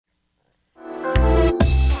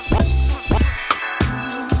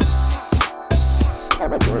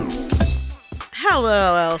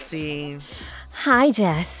Hello, Elsie. Hi,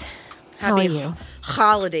 Jess. How are you?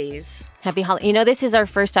 Holidays. Happy holiday. You know, this is our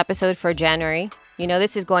first episode for January. You know,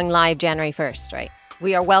 this is going live January 1st, right?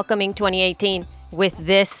 We are welcoming 2018 with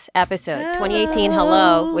this episode. 2018,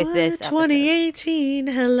 hello, with this episode. 2018,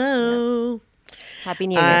 hello. Yeah. Happy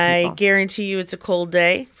New Year, I people. guarantee you it's a cold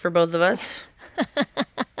day for both of us.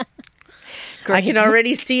 Great. I can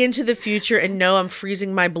already see into the future and know I'm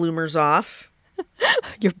freezing my bloomers off.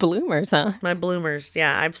 Your bloomers, huh? My bloomers,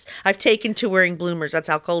 yeah. I've taken to wearing bloomers. That's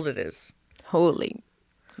how cold it is. Holy,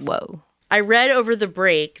 whoa. I read over the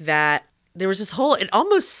break that there was this whole, it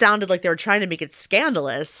almost sounded like they were trying to make it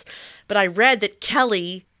scandalous, but I read that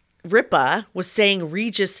Kelly Ripa was saying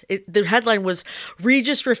the headline was,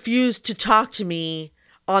 Regis refused to talk to me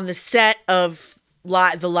on the set of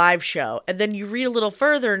the live show. And then you read a little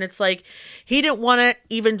further and it's like, he didn't want to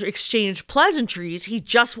even exchange pleasantries. He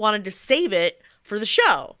just wanted to save it for the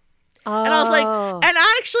show. Oh. And I was like, and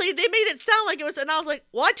actually they made it sound like it was, and I was like,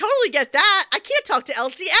 well, I totally get that. I can't talk to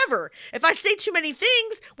Elsie ever. If I say too many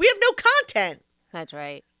things, we have no content. That's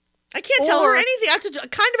right. I can't tell her anything. I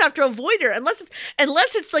kind of have to avoid her unless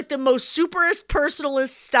it's like the most superest, personalist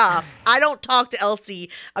stuff. I don't talk to Elsie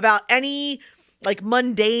about any like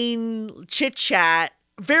mundane chit chat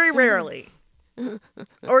very rarely,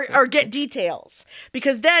 or get details,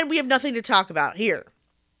 because then we have nothing to talk about here.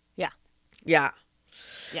 Yeah.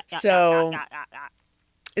 So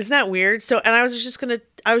isn't that weird? So, and I was just gonna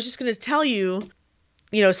tell you,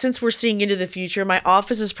 since we're seeing into the future, my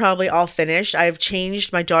office is probably all finished. I've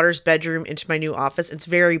changed my daughter's bedroom into my new office. It's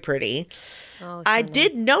very pretty. Oh, I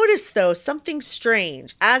did notice though something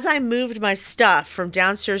strange as I moved my stuff from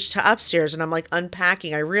downstairs to upstairs, and I'm like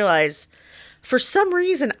unpacking. I realize for some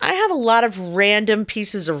reason I have a lot of random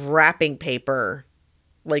pieces of wrapping paper,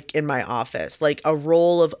 like in my office, like a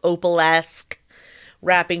roll of Opalesque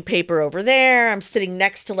wrapping paper over there. I'm sitting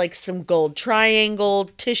next to like some gold triangle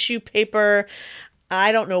tissue paper.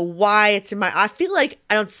 I don't know why it's in I feel like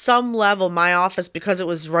on some level my office, because it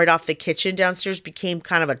was right off the kitchen downstairs, became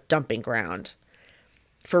kind of a dumping ground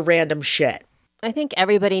for random shit. I think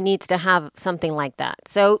everybody needs to have something like that.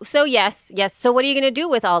 So yes. So what are you going to do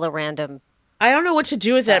with all the random? I don't know what to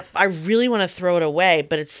do with it. I really want to throw it away,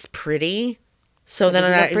 but it's pretty. So then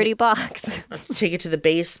a pretty box. Let's take it to the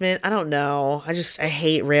basement. I don't know. I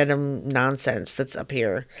hate random nonsense that's up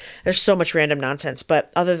here. There's so much random nonsense,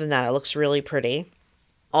 but other than that, it looks really pretty.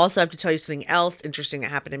 Also, I have to tell you something else interesting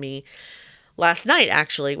that happened to me last night,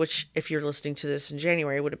 actually, which if you're listening to this in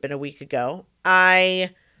January, would have been a week ago. I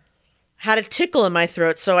had a tickle in my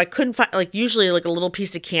throat, so I couldn't find, usually a little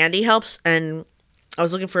piece of candy helps, and I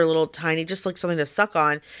was looking for a little tiny, just like something to suck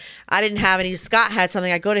on. I didn't have any. Scott had something.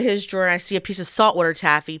 I go to his drawer and I see a piece of saltwater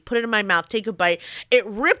taffy, put it in my mouth, take a bite. It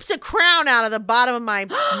rips a crown out of the bottom of my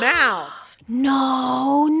mouth.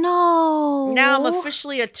 No. Now I'm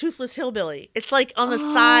officially a toothless hillbilly. It's like on the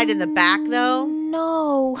side and the back, though.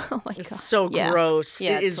 No. Oh my God. It's so gross.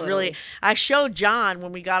 Yeah, it is totally. Really. I showed John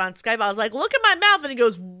when we got on Skype. I was like, look at my mouth. And he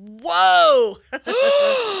goes, whoa.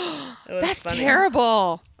 That's funny.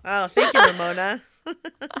 Terrible. Oh, thank you, Ramona.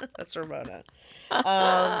 That's Ramona.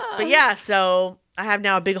 But yeah, so I have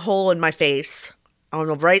now a big hole in my face on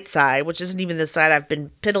the right side, which isn't even the side I've been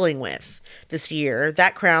piddling with this year.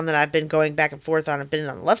 That crown that I've been going back and forth on, I've been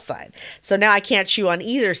on the left side. So now I can't chew on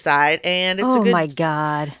either side, and it's my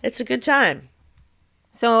God. It's a good time.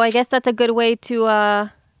 So I guess that's a good way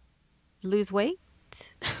to lose weight.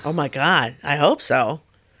 Oh my God, I hope so.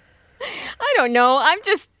 I don't know. I'm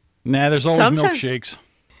just there's always milkshakes.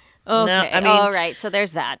 Okay. No, I mean, all right. So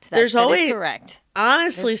there's that. There's that always is correct.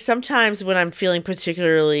 Honestly, sometimes when I'm feeling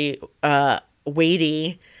particularly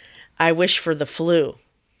weighty, I wish for the flu.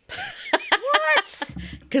 What?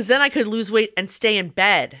 Because then I could lose weight and stay in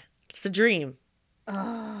bed. It's the dream.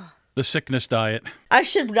 The sickness diet. I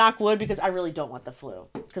should knock wood because I really don't want the flu.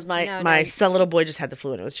 Because my son, little boy, just had the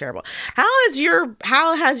flu and it was terrible.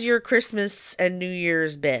 How has your Christmas and New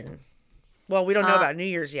Year's been? Well, we don't know about New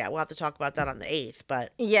Year's yet. We'll have to talk about that on the 8th,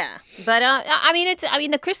 but yeah. But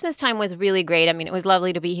the Christmas time was really great. I mean, it was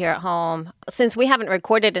lovely to be here at home. Since we haven't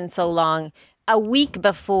recorded in so long, a week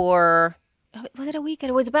before, was it a week?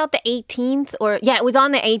 It was about the 18th it was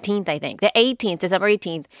on the 18th, I think. The 18th, December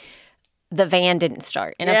 18th, the van didn't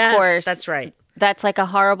start. And yes, of course, that's right. That's like a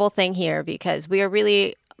horrible thing here because we are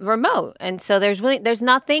really remote. And so there's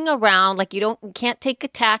nothing around. Like you can't take a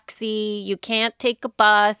taxi. You can't take a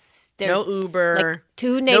bus. There's no Uber,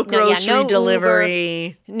 no grocery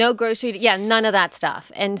delivery, Uber, no grocery. Yeah, none of that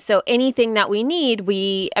stuff. And so anything that we need,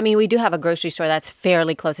 we do have a grocery store that's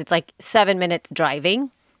fairly close. It's like 7 minutes driving.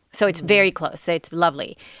 So it's very close. It's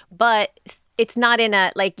lovely. But it's not in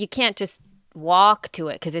you can't just walk to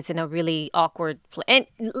it because it's in a really awkward place.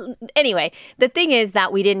 And anyway, the thing is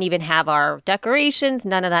that we didn't even have our decorations,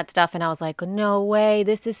 none of that stuff. And I was like, no way,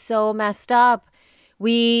 this is so messed up.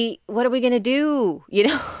 What are we going to do? You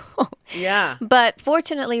know? Yeah. But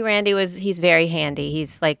fortunately, he's very handy.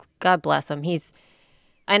 He's like, God bless him.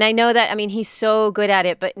 And I know that, I mean, he's so good at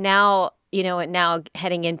it, but now, now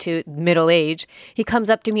heading into middle age, he comes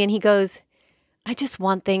up to me and he goes, I just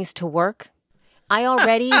want things to work. I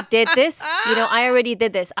already did this. I already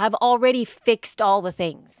did this. I've already fixed all the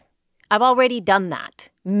things. I've already done that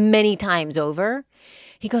many times over.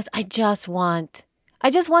 He goes, I just want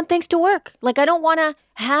things to work. Like, I don't want to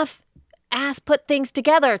half-ass put things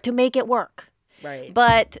together to make it work. Right.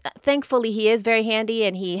 But thankfully, he is very handy,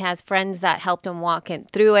 and he has friends that helped him walk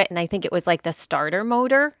through it. And I think it was like the starter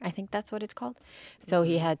motor. I think that's what it's called. So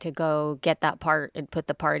he had to go get that part and put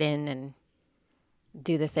the part in and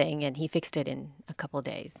do the thing. And he fixed it in a couple of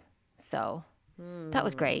days. So that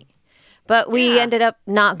was great. But we ended up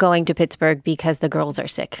not going to Pittsburgh because the girls are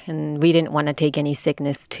sick. And we didn't want to take any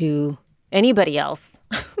sickness to anybody else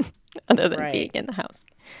other than being in the house.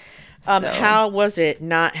 How was it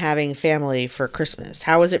not having family for Christmas?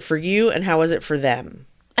 How was it for you and how was it for them?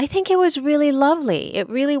 I think it was really lovely. It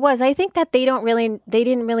really was. I think that they didn't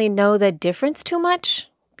really know the difference too much,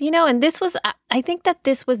 and I think that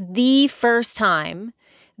this was the first time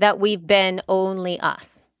that we've been only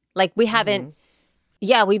us. Like, we haven't,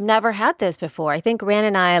 we've never had this before. I think Rand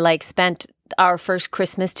and I spent our first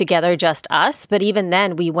Christmas together, just us. But even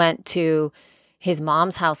then we went to his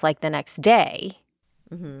mom's house the next day.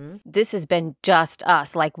 Mm-hmm. This has been just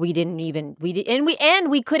us. Like, we couldn't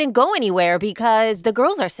go anywhere because the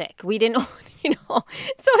girls are sick. We didn't,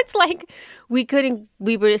 so it's like we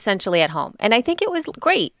were essentially at home. And I think it was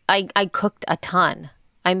great. I cooked a ton.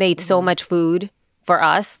 I made so much food for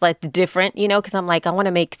us, different, because I'm like, I want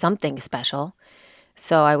to make something special.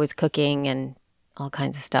 So I was cooking and all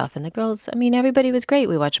kinds of stuff. And the girls, everybody was great.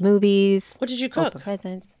 We watched movies. What did you cook? Opened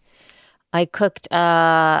presents. I cooked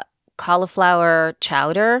cauliflower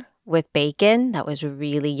chowder with bacon. That was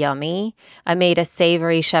really yummy. I made a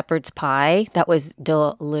savory shepherd's pie. That was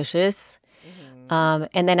delicious. Mm-hmm.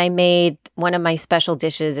 And then I made one of my special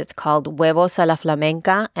dishes. It's called huevos a la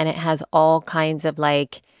flamenca, and it has all kinds of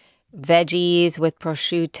veggies with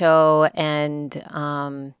prosciutto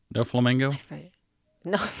and no flamingo.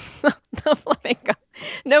 No flamingo.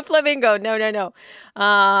 No flamingo. No.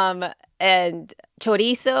 And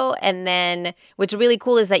chorizo, and then what's really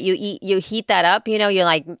cool is that you heat that up, you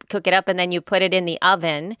cook it up, and then you put it in the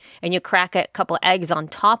oven and you crack a couple eggs on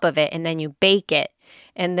top of it, and then you bake it.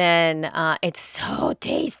 And then it's so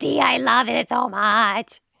tasty. I love it so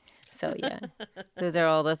much. So yeah, those are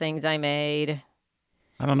all the things I made.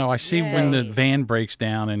 I don't know. I see when the van breaks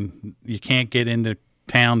down and you can't get into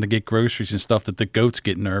town to get groceries and stuff that the goats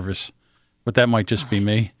get nervous, but that might just be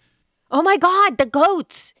me. Oh my God, the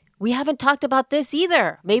goats. We haven't talked about this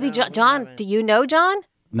either. Maybe No, John, do you know John?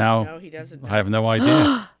 No, he doesn't. I have no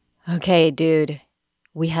idea. Okay, dude,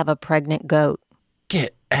 we have a pregnant goat.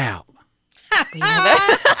 Get out. We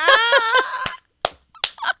have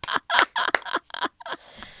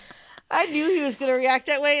I knew he was going to react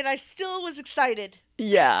that way, and I still was excited.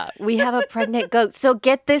 Yeah, we have a pregnant goat. So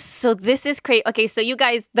get this. So this is crazy. Okay, so you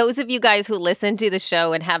guys, those of you guys who listen to the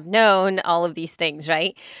show and have known all of these things,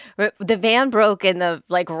 right? The van broke in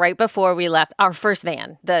right before we left, our first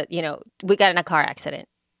van. We got in a car accident.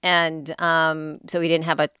 And so we didn't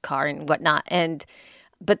have a car and whatnot.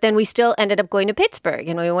 But then we still ended up going to Pittsburgh.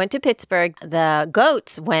 And when we went to Pittsburgh, the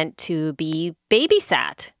goats went to be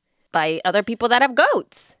babysat by other people that have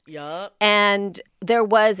goats. Yup. And there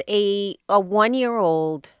was a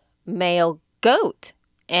 1-year-old male goat,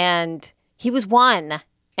 and he was one.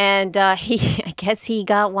 And I guess he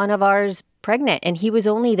got one of ours pregnant, and he was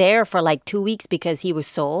only there for 2 weeks because he was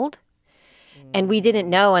sold. And we didn't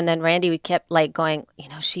know. And then Randy kept going,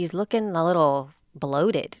 she's looking a little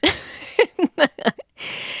bloated.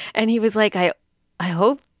 And he was like, I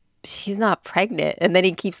hope she's not pregnant. And then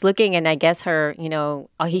he keeps looking, and I guess her,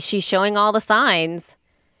 she's showing all the signs.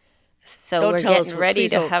 So we're getting ready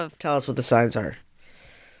to have. Tell us what the signs are.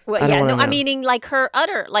 Well, yeah, no, I'm meaning her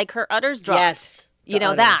udders dropped.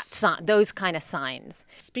 Yes. Those kind of signs.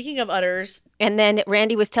 Speaking of udders. And then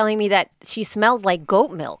Randy was telling me that she smells like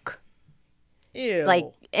goat milk.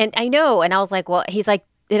 Ew. And I know. And I was like, well, he's like,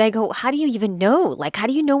 did I go, how do you even know? How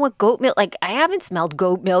do you know what goat milk? I haven't smelled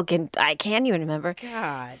goat milk and I can't even remember.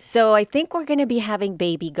 God. So I think we're going to be having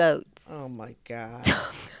baby goats. Oh, my God.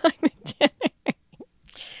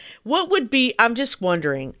 What would be, I'm just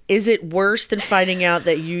wondering, is it worse than finding out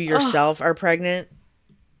that you yourself are pregnant?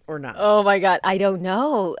 or not? Oh my God. I don't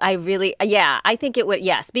know. I think it would.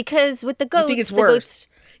 Yes. Because with the goats. You think it's worse?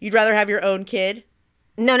 You'd rather have your own kid?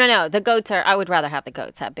 No. I would rather have the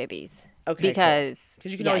goats have babies. Okay. Because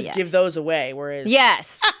you can always give those away. Whereas.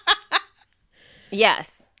 Yes.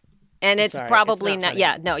 Yes. And it's probably not.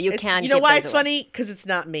 Yeah. No, you can't. You know why it's funny? Because it's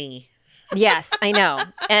not me. Yes, I know.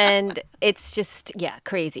 And it's just,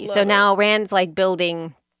 crazy. So now Rand's like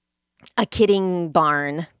building a kidding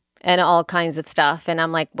barn and all kinds of stuff. And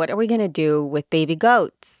I'm like, what are we going to do with baby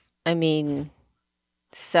goats? I mean,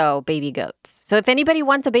 baby goats. So if anybody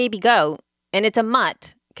wants a baby goat, and it's a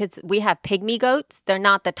mutt, because we have pygmy goats. They're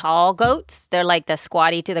not the tall goats. They're like the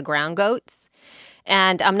squatty to the ground goats.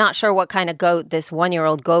 And I'm not sure what kind of goat this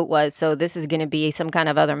 1-year-old goat was. So this is going to be some kind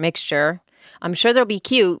of other mixture. I'm sure they'll be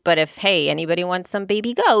cute, but if, hey, anybody wants some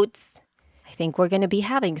baby goats, I think we're going to be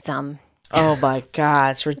having some. Oh my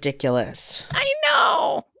God, it's ridiculous. I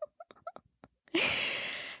know.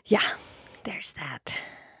 Yeah, there's that.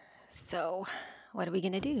 So what are we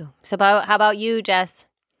going to do? So how about you, Jess?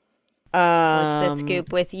 What's the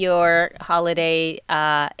scoop with your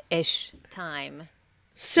holiday-ish time?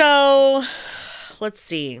 So let's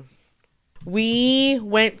see. We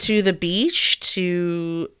went to the beach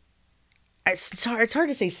to... It's hard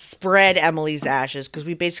to say spread Emily's ashes because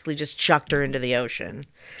we basically just chucked her into the ocean.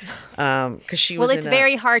 Because she was. Well, it's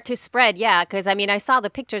very hard to spread, because I saw the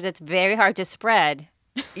pictures. It's very hard to spread.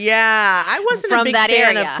 Yeah, I wasn't a big fan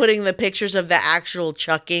area of putting the pictures of the actual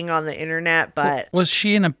chucking on the internet, but was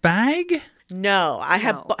she in a bag? No,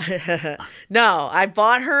 I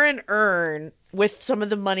bought her an urn with some of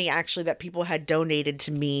the money actually that people had donated to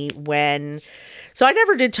me so I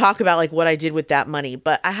never did talk about like what I did with that money,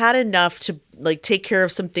 but I had enough to like take care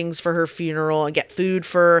of some things for her funeral and get food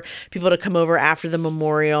for people to come over after the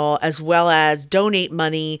memorial, as well as donate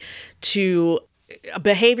money to a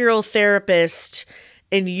behavioral therapist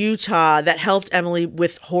in Utah that helped Emily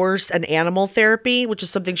with horse and animal therapy, which is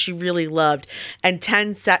something she really loved. And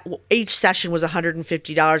each session was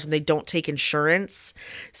 $150, and they don't take insurance.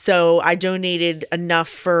 So I donated enough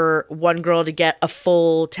for one girl to get a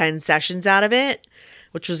full 10 sessions out of it,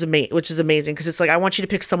 which is amazing because it's like I want you to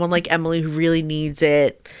pick someone like Emily who really needs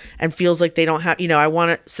it and feels like they don't have, I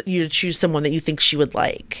want you to choose someone that you think she would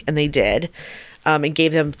like, and they did. And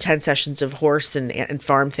gave them 10 sessions of horse and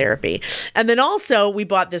farm therapy. And then also we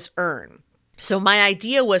bought this urn. So my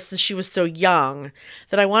idea was, since she was so young,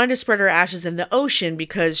 that I wanted to spread her ashes in the ocean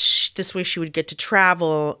because this way she would get to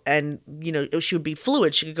travel and, she would be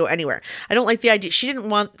fluid. She could go anywhere. I don't like the idea. She didn't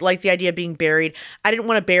like the idea of being buried. I didn't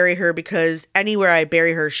want to bury her because anywhere I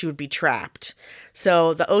bury her, she would be trapped.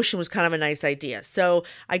 So the ocean was kind of a nice idea. So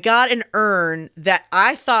I got an urn that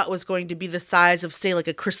I thought was going to be the size of, say, like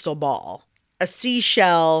a crystal ball. A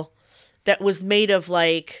seashell that was made of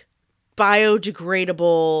like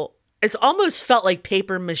biodegradable. It's almost felt like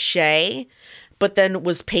paper mache, but then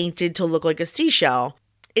was painted to look like a seashell.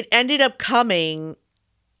 It ended up coming,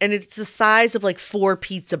 and it's the size of like 4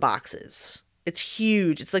 pizza boxes. It's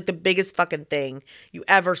huge. It's like the biggest fucking thing you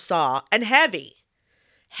ever saw, and heavy.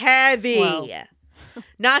 Whoa.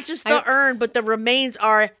 Not just the urn, but the remains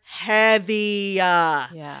are heavy.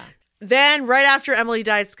 Yeah. Then right after Emily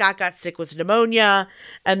died, Scott got sick with pneumonia.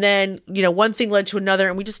 And then, one thing led to another,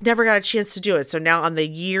 and we just never got a chance to do it. So now on the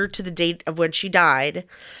year to the date of when she died,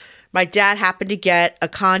 my dad happened to get a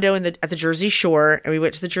condo at the Jersey Shore. And we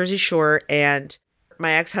went to the Jersey Shore, and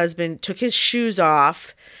my ex-husband took his shoes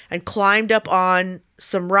off and climbed up on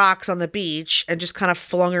some rocks on the beach and just kind of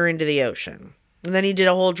flung her into the ocean. And then he did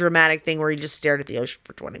a whole dramatic thing where he just stared at the ocean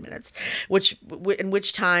for 20 minutes, in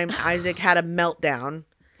which time Isaac had a meltdown.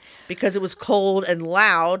 Because it was cold and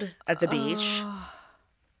loud at the beach.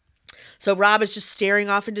 So Rob is just staring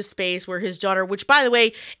off into space where his daughter, which, by the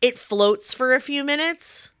way, it floats for a few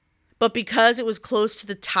minutes. But because it was close to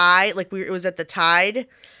the tide, it was at the tide,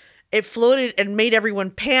 it floated and made everyone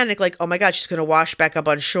panic. Like, oh my God, she's going to wash back up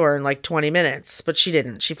on shore in like 20 minutes. But she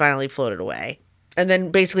didn't. She finally floated away. And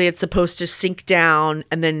then basically it's supposed to sink down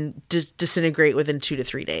and then disintegrate within 2 to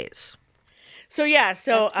 3 days. So yeah,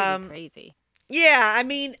 That's pretty crazy. Yeah,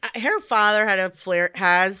 her father had a flair.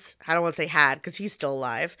 I don't want to say had because he's still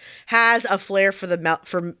alive. Has a flair for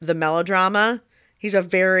the melodrama. He's a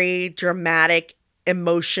very dramatic,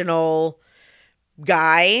 emotional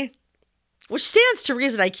guy, which stands to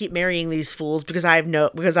reason I keep marrying these fools because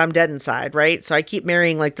I'm dead inside, right? So I keep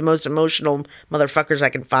marrying like the most emotional motherfuckers I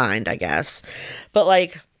can find, I guess.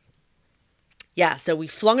 But yeah. So we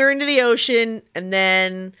flung her into the ocean, and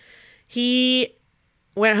then he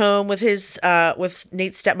went home with his with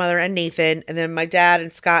Nate's stepmother and Nathan, and then my dad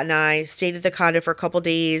and Scott and I stayed at the condo for a couple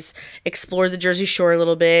days, explored the Jersey Shore a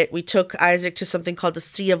little bit. We took Isaac to something called the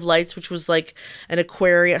Sea of Lights, which was like an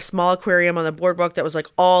aquarium, a small aquarium on the boardwalk that was like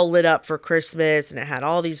all lit up for Christmas, and it had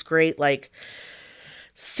all these great like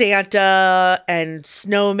Santa and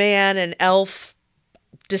snowman and elf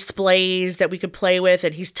displays that we could play with,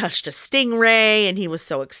 and he's touched a stingray and he was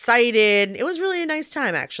so excited. It was really a nice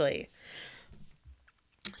time, actually.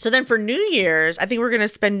 So then for New Year's, I think we're going to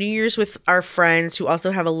spend New Year's with our friends who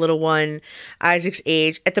also have a little one Isaac's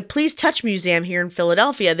age at the Please Touch Museum here in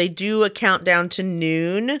Philadelphia. They do a countdown to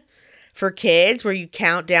noon for kids where you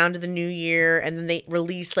count down to the new year, and then they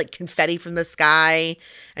release like confetti from the sky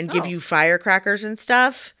and give you firecrackers and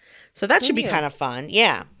stuff. So that should be kind of fun.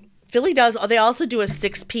 Yeah. Philly does. They also do a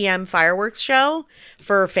 6 p.m. fireworks show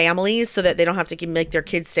for families so that they don't have to make their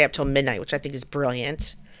kids stay up till midnight, which I think is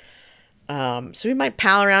brilliant. So we might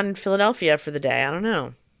pal around in Philadelphia for the day. I don't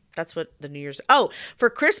know. That's what the New Year's. Oh, for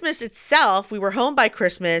Christmas itself, we were home by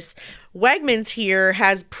Christmas. Wegmans here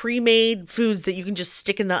has pre-made foods that you can just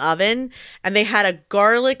stick in the oven. And they had a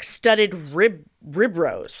garlic studded rib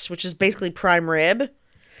roast, which is basically prime rib.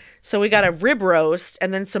 So we got a rib roast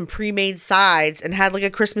and then some pre-made sides and had like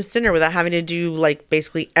a Christmas dinner without having to do like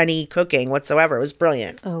basically any cooking whatsoever. It was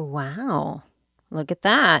brilliant. Oh, wow. Look at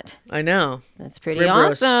that. I know. That's pretty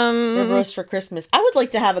awesome. Rib roast for Christmas. I would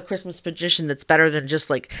like to have a Christmas position that's better than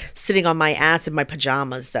just like sitting on my ass in my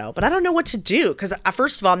pajamas, though. But I don't know what to do because,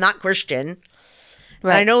 first of all, I'm not Christian.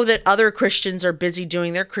 Right. I know that other Christians are busy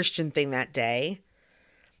doing their Christian thing that day.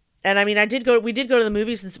 And I mean, we did go to the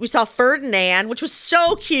movies and we saw Ferdinand, which was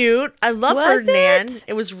so cute. I love Ferdinand.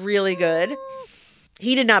 It was really good.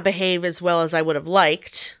 He did not behave as well as I would have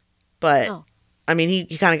liked, but I mean,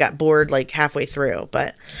 he kind of got bored like halfway through,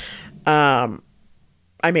 but I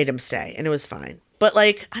made him stay and it was fine. But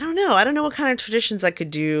like, I don't know. I don't know what kind of traditions I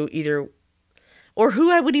could do either or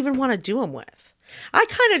who I would even want to do them with. I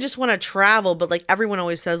kind of just want to travel, but like everyone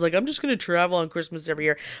always says, like, I'm just going to travel on Christmas every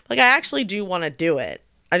year. Like, I actually do want to do it.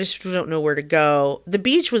 I just don't know where to go. The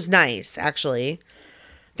beach was nice, actually.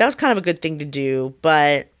 That was kind of a good thing to do,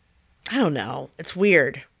 but I don't know. It's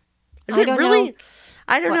weird. Is it really?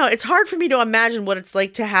 I don't know. It's hard for me to imagine what it's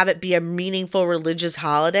like to have it be a meaningful religious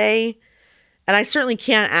holiday. And I certainly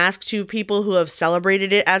can't ask two people who have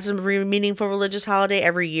celebrated it as a meaningful religious holiday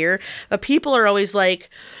every year. But people are always like,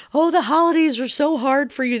 oh, the holidays are so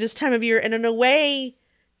hard for you this time of year. And in a way,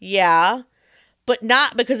 yeah. But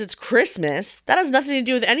not because it's Christmas. That has nothing to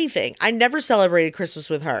do with anything. I never celebrated Christmas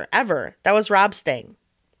with her, ever. That was Rob's thing.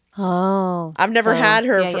 Oh. I've never had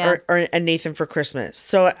her or Nathan for Christmas.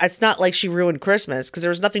 So it's not like she ruined Christmas because there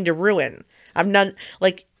was nothing to ruin.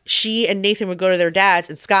 She and Nathan would go to their dad's,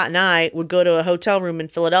 and Scott and I would go to a hotel room in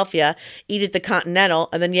Philadelphia, eat at the Continental,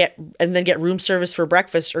 and then get room service for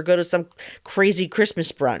breakfast or go to some crazy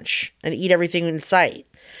Christmas brunch and eat everything in sight.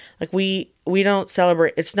 Like we don't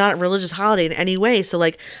celebrate. It's not a religious holiday in any way. So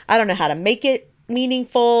like, I don't know how to make it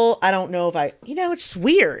meaningful. I don't know if it's just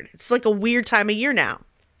weird. It's like a weird time of year now.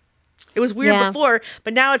 It was weird before,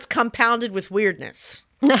 but now it's compounded with weirdness.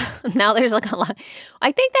 Now there's like a lot.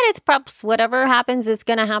 I think that it's perhaps whatever happens is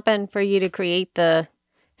going to happen for you to create the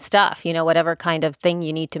stuff, whatever kind of thing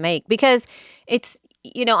you need to make. Because it's,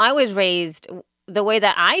 I was raised the way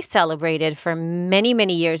that I celebrated for many,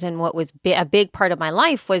 many years, and what was a big part of my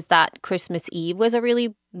life was that Christmas Eve was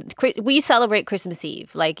we celebrate Christmas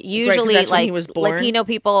Eve. Like usually like Latino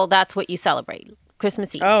people, that's what you celebrate,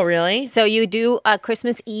 Christmas Eve. Oh, really? So you do a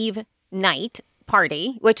Christmas Eve night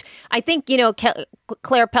party, which I think,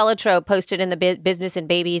 Claire Pelletreau posted in the Business and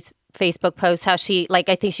Babies Facebook post how she, I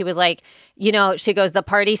think she was like, she goes, the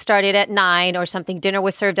party started at 9 or something. Dinner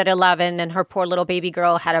was served at 11 and her poor little baby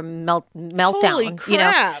girl had a meltdown. Holy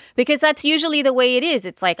crap. Because that's usually the way it is.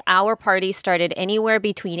 It's like our party started anywhere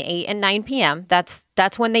between 8 and 9 p.m. That's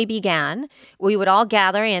when they began. We would all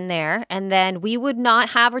gather in there and then we would not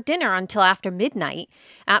have our dinner until after midnight.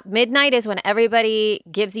 At midnight is when everybody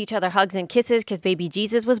gives each other hugs and kisses because baby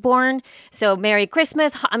Jesus was born. So Merry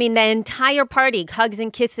Christmas. I mean, the entire party, hugs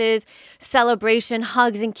and kisses, celebration,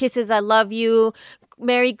 hugs and kisses. I love you.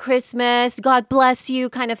 Merry Christmas, God bless you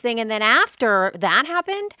kind of thing. And then after that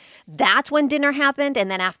happened, that's when dinner happened. And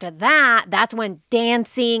then after that, that's when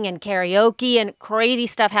dancing and karaoke and crazy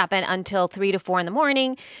stuff happened until 3 to 4 in the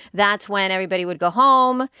morning. That's when everybody would go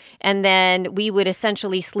home. And then we would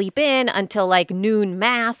essentially sleep in until like noon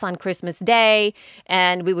mass on Christmas Day.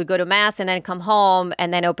 And we would go to mass and then come home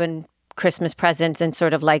and then open Christmas presents and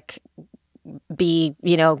sort of like be,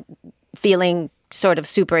 feeling sort of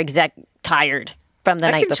super tired. from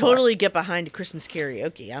the night before. I can totally get behind Christmas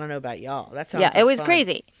karaoke. I don't know about y'all. That sounds it was fun.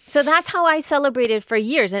 crazy. So that's how I celebrated for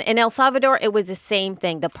years. And in El Salvador, it was the same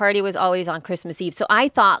thing. The party was always on Christmas Eve. So I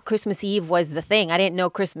thought Christmas Eve was the thing. I didn't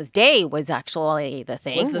know Christmas Day was actually the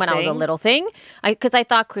thing I was a little thing. Because I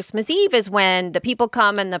thought Christmas Eve is when the people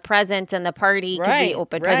come and the presents and the party, because we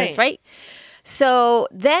open presents, right? So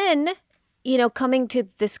then, coming to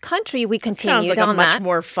this country, we continued on that. Sounds like a much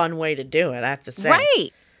more fun way to do it, I have to say.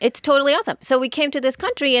 Right. It's totally awesome. So we came to this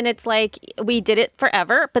country and it's like we did it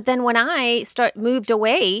forever. But then when I moved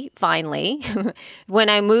away, finally, when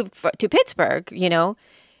I moved to Pittsburgh,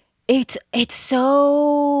 it's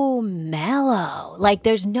so mellow. Like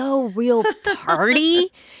there's no real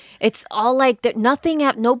party. It's all like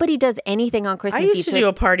nobody does anything on Christmas Eve. I used to do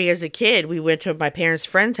a party as a kid. We went to my parents'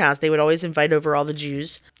 friend's house. They would always invite over all the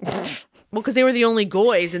Jews. Well, because they were the only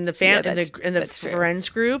goys in the friends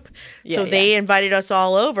group, so they invited us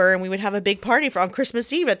all over, and we would have a big party on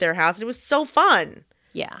Christmas Eve at their house, and it was so fun.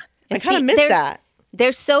 Yeah, I kind of miss that.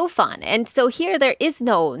 They're so fun, and so here there is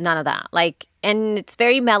none of that. And it's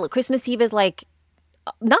very mellow. Christmas Eve is like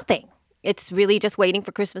nothing. It's really just waiting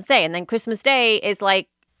for Christmas Day, and then Christmas Day is like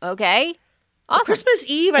okay, awesome. Christmas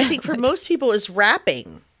Eve, I think for most people is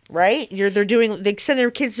wrapping. Right? They send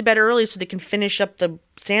their kids to bed early so they can finish up the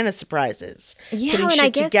Santa surprises. Yeah, putting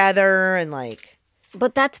shit together and like.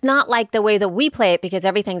 But that's not like the way that we play it because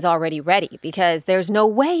everything's already ready. Because there's no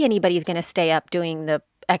way anybody's going to stay up doing the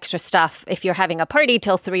extra stuff if you're having a party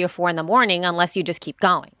till 3 or 4 in the morning, unless you just keep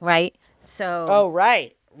going, right? So. Oh,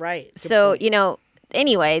 right. Good so, point.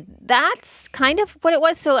 Anyway, that's kind of what it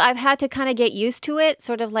was. So I've had to kind of get used to it,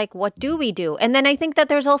 sort of like, what do we do? And then I think that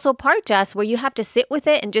there's also a part, Jess, where you have to sit with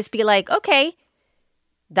it and just be like, okay,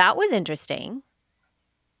 that was interesting.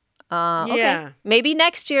 Okay, maybe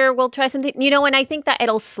next year we'll try something, and I think that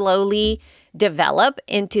it'll slowly develop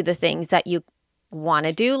into the things that you want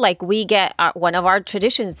to do. Like we get, one of our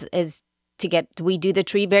traditions is we do the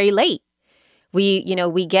tree very late. We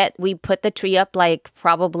put the tree up like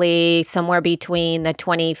probably somewhere between the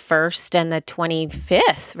 21st and the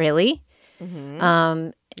 25th, really.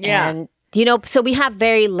 Mm-hmm. And, so we have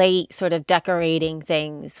very late sort of decorating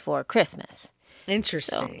things for Christmas.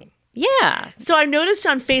 Interesting. So, yeah. So I noticed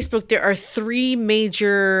on Facebook there are 3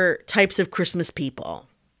 major types of Christmas people.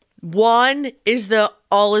 One is the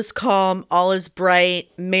all is calm, all is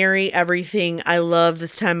bright, merry everything. I love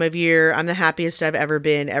this time of year. I'm the happiest I've ever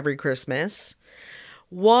been every Christmas.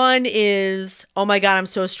 One is, oh my God, I'm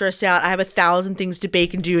so stressed out. I have 1,000 things to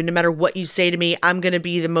bake and do. And no matter what you say to me, I'm going to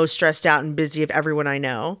be the most stressed out and busy of everyone I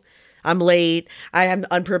know. I'm late. I am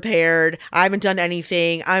unprepared. I haven't done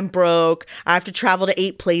anything. I'm broke. I have to travel to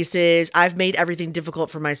 8 places. I've made everything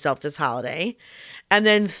difficult for myself this holiday. And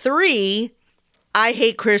then 3, I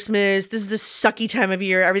hate Christmas. This is a sucky time of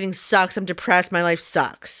year. Everything sucks. I'm depressed. My life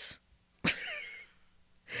sucks.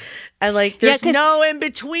 And there's no in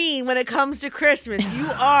between when it comes to Christmas. You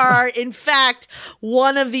are, in fact,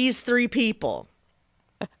 one of these 3 people.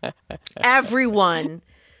 Everyone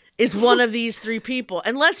is one of these 3 people,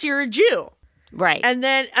 unless you're a Jew. Right. And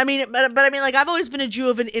then, I've always been a Jew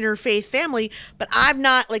of an interfaith family, but I've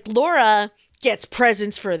not, Laura gets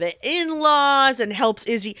presents for the in-laws and helps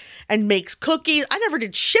Izzy and makes cookies. I never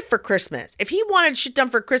did shit for Christmas. If he wanted shit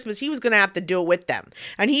done for Christmas, he was going to have to do it with them.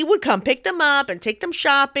 And he would come pick them up and take them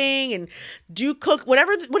shopping and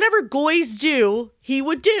whatever goys do, he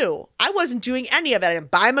would do. I wasn't doing any of it. I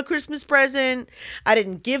didn't buy him a Christmas present. I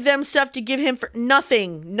didn't give them stuff to give him for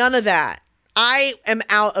nothing. None of that. I am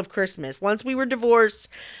out of Christmas. Once we were divorced,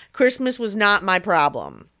 Christmas was not my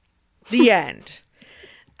problem. The end.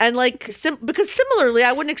 And because similarly,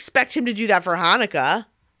 I wouldn't expect him to do that for Hanukkah.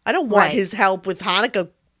 I don't want his help with Hanukkah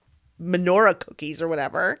menorah cookies or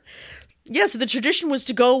whatever. Yeah, so the tradition was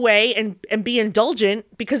to go away and be indulgent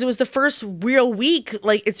because it was the first real week.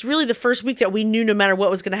 It's really the first week that we knew no matter what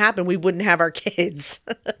was going to happen, we wouldn't have our kids.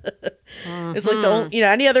 Mm-hmm. It's like the only,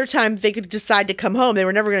 any other time they could decide to come home, they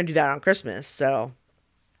were never going to do that on Christmas. So,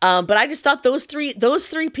 but I just thought those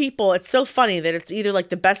three people, it's so funny that it's either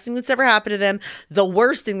the best thing that's ever happened to them, the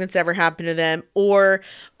worst thing that's ever happened to them, or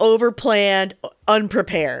overplanned,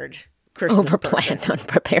 unprepared Christmas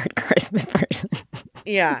unprepared Christmas person.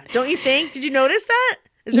 Yeah. Don't you think? Did you notice that?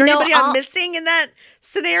 Is there anybody I'm missing in that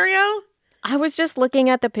scenario? I was just looking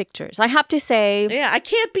at the pictures. I have to say. Yeah, I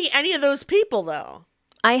can't be any of those people, though.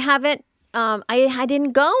 I haven't. I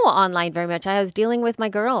didn't go online very much. I was dealing with my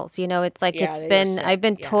girls. It's I've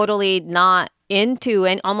been totally not into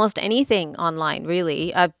almost anything online,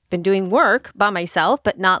 really. I've been doing work by myself,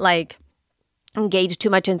 but not engaged too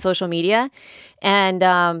much in social media. And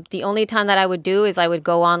the only time that I would do is I would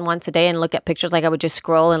go on once a day and look at pictures. Like I would just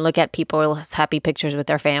scroll and look at people's happy pictures with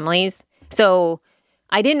their families. So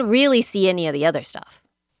I didn't really see any of the other stuff.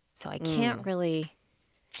 So I can't really.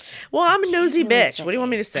 Well, I'm a nosy bitch. What do you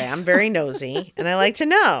want me to say? I'm very nosy and I like to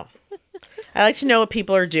know. I like to know what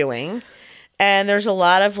people are doing. And there's a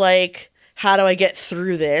lot of like, how do I get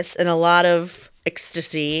through this? And a lot of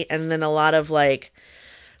ecstasy and then a lot of like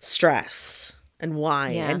stress and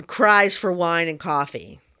wine and cries for wine and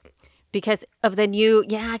coffee. Because of the new,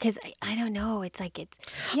 because I don't know. It's like it's.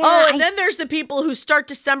 Yeah, then there's the people who start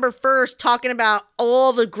December 1st talking about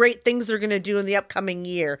all the great things they're going to do in the upcoming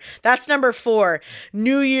year. That's number 4.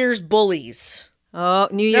 New Year's bullies. Oh,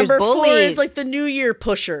 New Year's bullies. Number 4 is like the New Year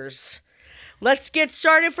pushers. Let's get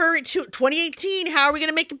started for 2018. How are we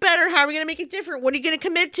going to make it better? How are we going to make it different? What are you going to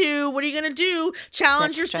commit to? What are you going to do?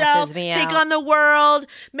 Challenge yourself. Take on the world.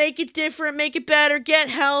 Make it different. Make it better. Get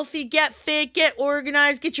healthy. Get fit. Get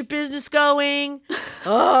organized. Get your business going.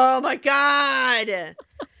 Oh, my God.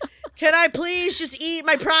 Can I please just eat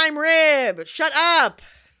my prime rib? Shut up.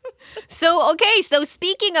 So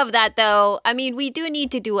speaking of that, though, I mean, we do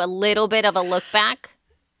need to do a little bit of a look back.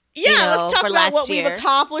 Yeah, let's talk about what we've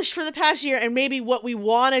accomplished for the past year and maybe what we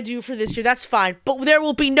want to do for this year. That's fine. But there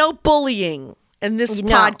will be no bullying in this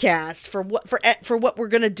podcast for what we're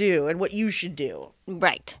going to do and what you should do.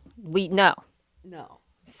 Right. No.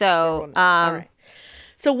 So, all right.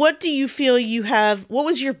 So what do you feel what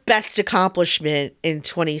was your best accomplishment in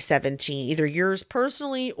 2017, either yours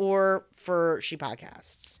personally or for She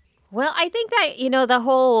Podcasts? Well, I think that, the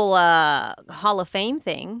whole Hall of Fame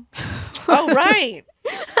thing. Oh, right.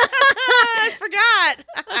 I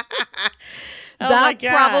forgot. That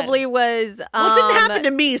probably was. Well, it didn't happen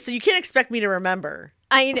to me, so you can't expect me to remember.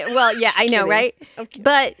 I know. Well, yeah, I know, right? Okay.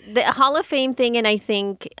 But the Hall of Fame thing, and I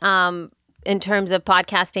think in terms of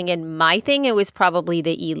podcasting and my thing, it was probably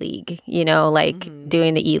the E-League.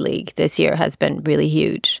 Doing the E-League this year has been really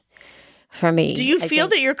huge for me. Do you feel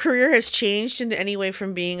that your career has changed in any way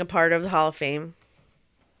from being a part of the Hall of Fame?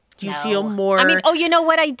 Do you feel more? I mean, you know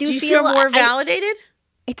what? I do you feel more validated?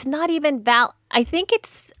 It's not even I think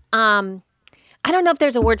it's. I don't know if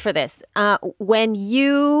there's a word for this. When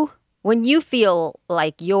you feel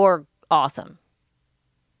like you're awesome,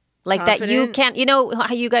 like confident? That you can't. You know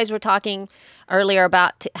how you guys were talking earlier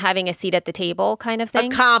about having a seat at the table, kind of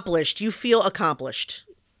thing. Accomplished. You feel accomplished.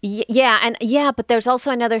 But there's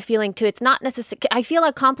also another feeling too. It's not necessarily. I feel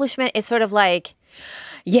accomplishment is sort of like,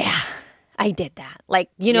 I did that. Like,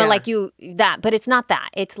 but it's not that.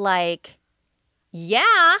 It's like,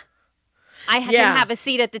 I can have a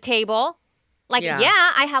seat at the table. Like,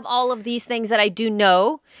 I have all of these things that I do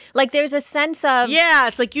know. Like, there's a sense of. Yeah,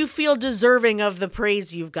 it's like you feel deserving of the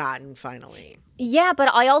praise you've gotten finally. Yeah, but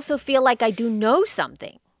I also feel like I do know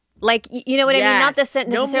something. Like, you know what I mean? Not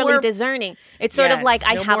necessarily discerning. It's sort of like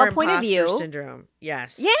I have a point of view. Syndrome.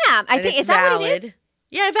 Yes. Yeah, I think is that what it is?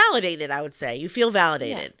 Yeah, validated, I would say. You feel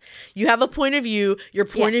validated. Yeah. You have a point of view. Your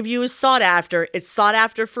point of view is sought after. It's sought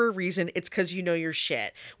after for a reason. It's because you know your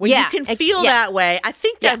shit. When you can feel that way, I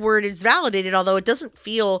think that word is validated, although it doesn't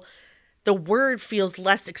feel, the word feels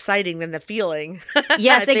less exciting than the feeling.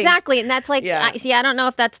 Yes, exactly. And that's like, I don't know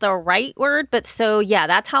if that's the right word, but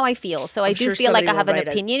that's how I feel. So I do feel like I have an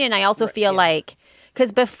opinion. And I also feel like,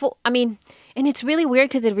 because before, and it's really weird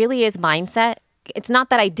because it really is mindset. It's not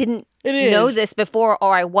that I didn't know this before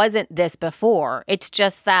or I wasn't this before. It's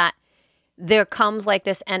just that there comes like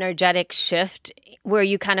this energetic shift where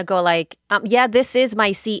you kind of go like, this is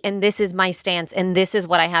my seat and this is my stance and this is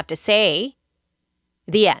what I have to say.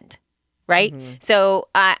 The end. Right? Mm-hmm. So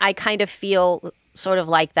I kind of feel sort of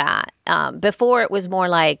like that. Before it was more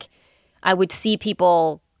like I would see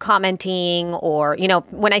people commenting or,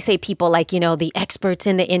 when I say people, like, the experts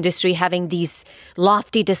in the industry having these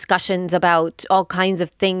lofty discussions about all kinds of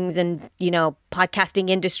things and, podcasting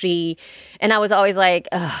industry. And I was always like,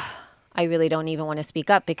 I really don't even want to speak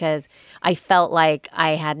up because I felt like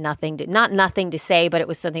I had nothing to say, but it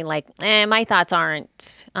was something like, my thoughts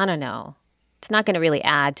aren't, I don't know. It's not going to really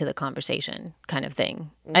add to the conversation kind of thing.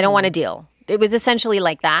 Mm-hmm. I don't want to deal. It was essentially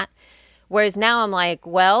like that. Whereas now I'm like,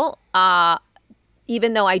 well,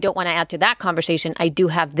 even though I don't want to add to that conversation, I do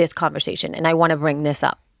have this conversation and I want to bring this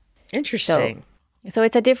up. Interesting. So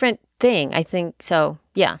it's a different thing, I think. So,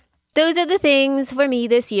 yeah. Those are the things for me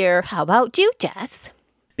this year. How about you, Jess?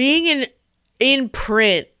 Being in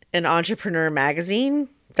print, an Entrepreneur magazine,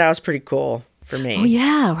 that was pretty cool for me. Oh,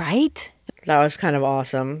 yeah, right? That was kind of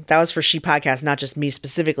awesome. That was for She Podcast, not just me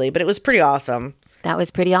specifically, but it was pretty awesome. That was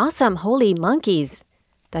pretty awesome. Holy monkeys.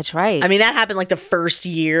 That's right. I mean, that happened like the first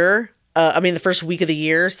year the first week of the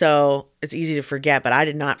year, so it's easy to forget, but I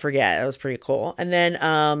did not forget. That was pretty cool. And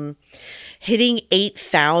then hitting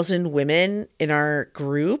 8,000 women in our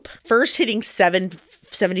group. First hitting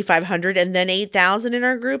 7,500 and then 8,000 in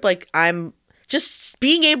our group. Like, I'm just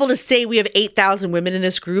being able to say we have 8,000 women in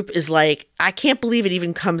this group is like, I can't believe it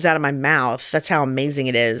even comes out of my mouth. That's how amazing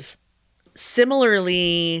it is.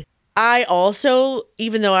 Similarly, I also,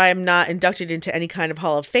 even though I am not inducted into any kind of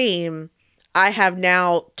Hall of Fame, I have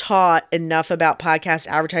now taught enough about podcast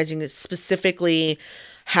advertising, specifically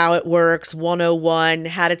how it works, 101,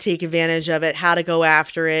 how to take advantage of it, how to go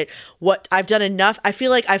after it. What I've done enough. I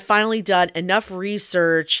feel like I've finally done enough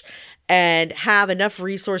research and have enough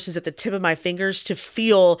resources at the tip of my fingers to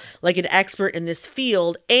feel like an expert in this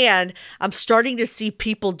field. And I'm starting to see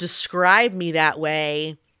people describe me that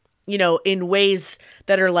way, you know, in ways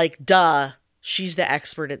that are like, duh, she's the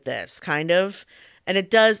expert at this, kind of. And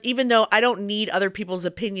it does, even though I don't need other people's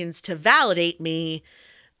opinions to validate me,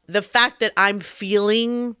 the fact that I'm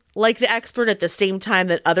feeling like the expert at the same time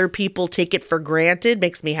that other people take it for granted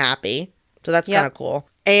makes me happy. So that's kind of cool.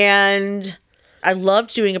 And I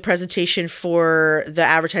loved doing a presentation for the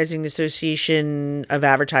Advertising Association of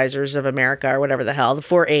Advertisers of America, or whatever the hell, the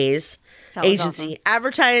 4 A's. Agency. Awesome.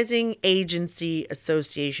 Advertising Agency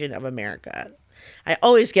Association of America. I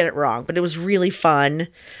always get it wrong, but it was really fun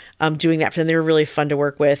doing that for them. They were really fun to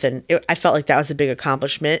work with, and I felt like that was a big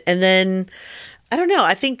accomplishment. And then, I don't know,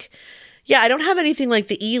 I think, I don't have anything like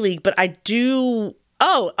the E-League, but I do,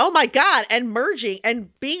 oh my God, and merging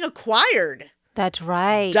and being acquired. That's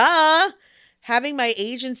right. Duh. Having my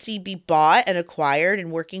agency be bought and acquired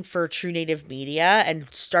and working for True Native Media and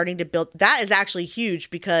starting to build, that is actually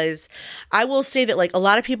huge, because I will say that, like, a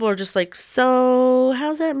lot of people are just like, so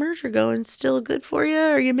how's that merger going? Still good for you?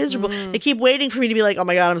 Are you miserable? They keep waiting for me to be like, oh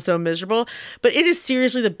my God, I'm so miserable. But it is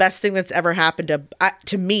seriously the best thing that's ever happened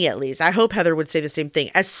to me, at least. I hope Heather would say the same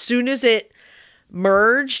thing. As soon as it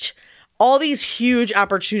merged, all these huge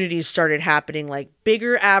opportunities started happening, like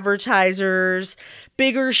bigger advertisers,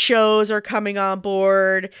 bigger shows are coming on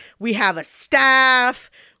board. We have a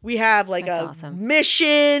staff. We have like That's awesome.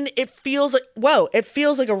 Mission. It feels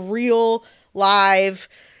like a real live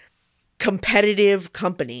competitive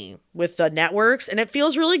company with the networks, and it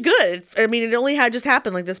feels really good. I mean, it only had just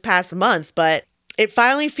happened like this past month, but it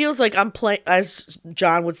finally feels like I'm playing, as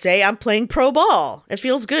John would say, I'm playing pro ball. It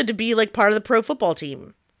feels good to be like part of the pro football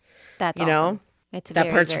team. That's awesome. It's that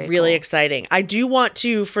part's really exciting. I do want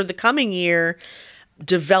to, for the coming year,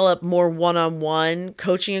 develop more one-on-one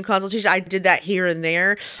coaching and consultation. I did that here and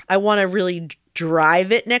there. I want to really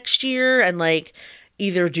drive it next year and like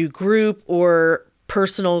either do group or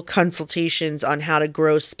personal consultations on how to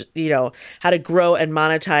grow, how to grow and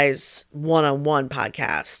monetize one-on-one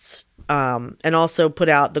podcasts. And also put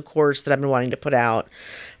out the course that I've been wanting to put out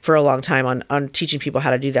for a long time on teaching people how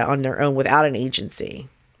to do that on their own without an agency.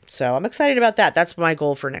 So I'm excited about that. That's my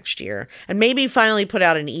goal for next year. And maybe finally put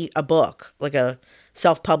out a book, like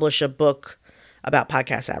self-publish a book about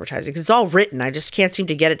podcast advertising. 'Cause it's all written. I just can't seem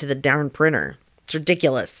to get it to the darn printer. It's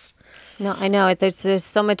ridiculous. No, I know. There's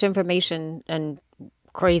so much information and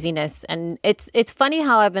craziness. And it's funny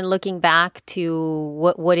how I've been looking back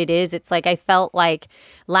to what it is. It's like I felt like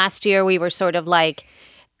last year we were sort of like,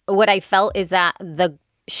 what I felt is that the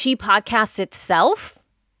She Podcast itself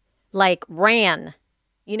like ran.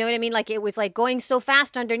 You know what I mean? Like it was like going so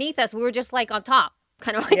fast underneath us. We were just like on top,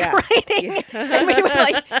 kind of like riding.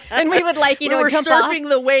 Yeah. and we would like, we were jump surfing off,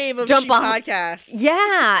 the wave of She Podcasts.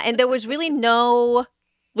 Yeah. And there was really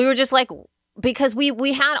we were just like, because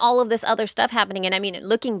we had all of this other stuff happening. And I mean,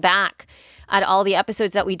 looking back at all the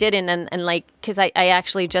episodes that we did and like, because I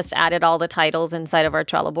actually just added all the titles inside of our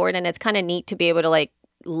Trello board. And it's kind of neat to be able to like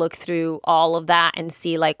look through all of that and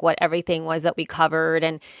see like what everything was that we covered.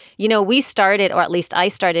 And, we started, or at least I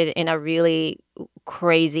started in a really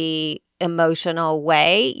crazy emotional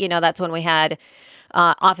way. That's when we had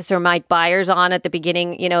Officer Mike Byers on at the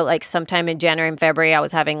beginning, like sometime in January and February, I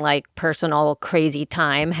was having like personal crazy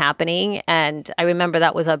time happening. And I remember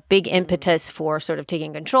that was a big impetus for sort of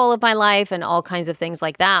taking control of my life and all kinds of things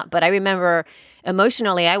like that. But I remember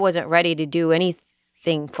emotionally, I wasn't ready to do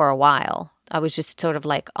anything for a while. I was just sort of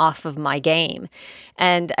like off of my game.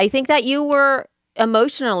 And I think that you were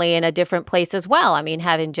emotionally in a different place as well. I mean,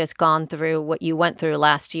 having just gone through what you went through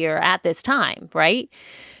last year at this time, right?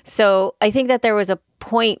 So I think that there was a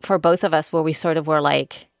point for both of us where we sort of were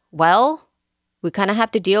like, well, we kind of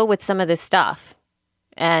have to deal with some of this stuff.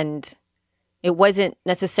 And it wasn't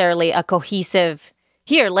necessarily a cohesive,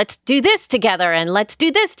 here, let's do this together and let's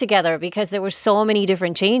do this together, because there were so many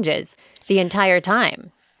different changes the entire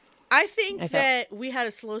time. I think that we had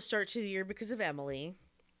a slow start to the year because of Emily.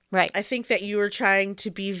 Right. I think that you were trying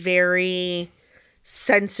to be very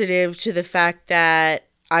sensitive to the fact that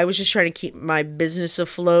I was just trying to keep my business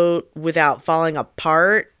afloat without falling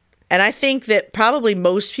apart. And I think that probably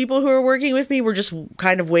most people who are working with me were just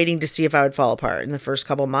kind of waiting to see if I would fall apart in the first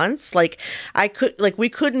couple months. We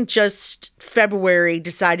couldn't just February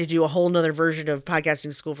decide to do a whole nother version of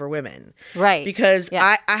Podcasting School for Women. Right. Because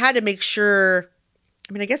I had to make sure,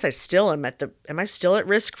 I mean, I guess I still am am I still at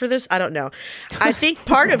risk for this? I don't know. I think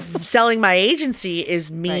part of selling my agency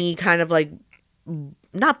is me kind of like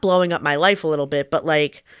not blowing up my life a little bit, but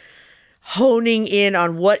like honing in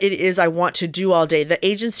on what it is I want to do all day. The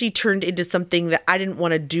agency turned into something that I didn't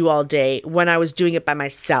want to do all day when I was doing it by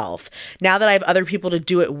myself. Now that I have other people to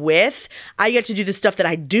do it with, I get to do the stuff that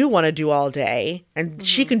I do want to do all day, and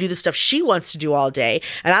she can do the stuff she wants to do all day,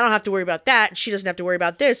 and I don't have to worry about that. She doesn't have to worry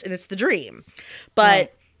about this, and it's the dream.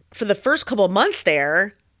 But for the first couple of months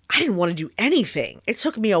there, I didn't want to do anything. It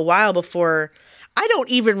took me a while before. I don't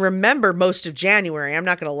even remember most of January. I'm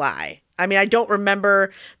not going to lie. I mean, I don't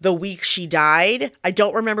remember the week she died. I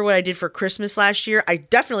don't remember what I did for Christmas last year. I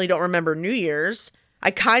definitely don't remember New Year's.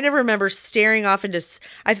 I kind of remember staring off into,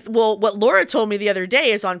 what Laura told me the other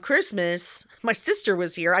day is on Christmas, my sister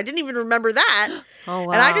was here. I didn't even remember that. Oh,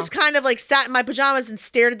 wow. And I just kind of like sat in my pajamas and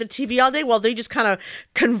stared at the TV all day while they just kind of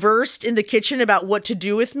conversed in the kitchen about what to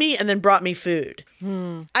do with me and then brought me food.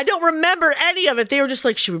 I don't remember any of it. They were just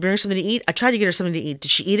like, should we bring her something to eat? I tried to get her something to eat.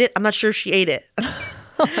 Did she eat it? I'm not sure if she ate it.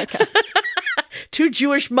 Oh my God. Two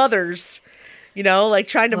Jewish mothers, like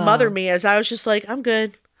trying to mother me as I was just like, I'm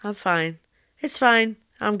good. I'm fine. It's fine.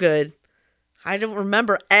 I'm good. I don't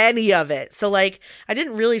remember any of it. So like, I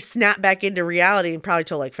didn't really snap back into reality probably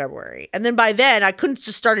till like February. And then by then I couldn't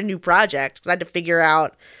just start a new project because I had to figure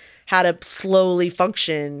out how to slowly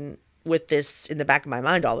function with this in the back of my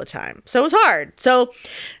mind all the time. So it was hard. So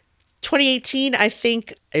 2018, I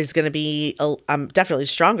think, is going to be, I'm definitely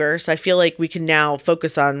stronger. So I feel like we can now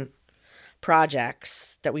focus on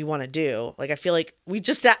projects that we want to do. Like, I feel like we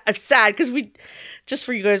just sad because just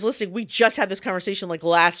for you guys listening, we just had this conversation like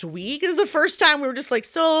last week. This is the first time we were just like,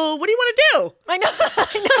 so what do you want to do? I know.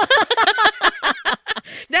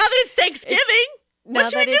 Now that it's Thanksgiving, what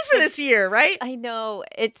should we do for this year, right? I know.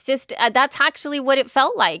 It's just, that's actually what it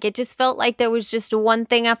felt like. It just felt like there was just one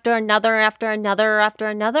thing after another, after another, after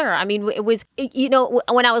another. I mean, it was,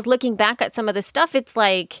 when I was looking back at some of the stuff, it's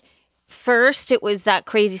like, first, it was that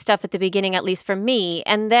crazy stuff at the beginning, at least for me.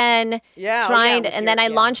 And then I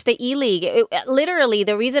launched the E-League. Literally,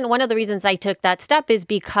 one of the reasons I took that step is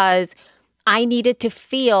because I needed to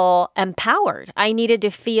feel empowered. I needed to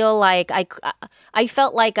feel like I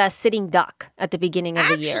felt like a sitting duck at the beginning of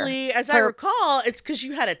the year. Actually, as I recall, it's because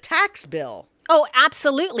you had a tax bill. Oh,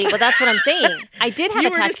 absolutely. But that's what I'm saying. I did have a tax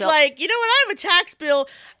bill. You were just like, you know what? I have a tax bill.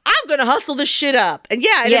 I'm going to hustle this shit up. And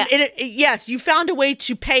yes, you found a way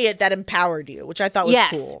to pay it that empowered you, which I thought was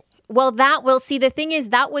cool. Well, see, the thing is,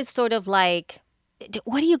 that was sort of like,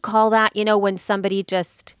 what do you call that? When somebody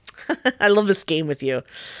just... I love this game with you.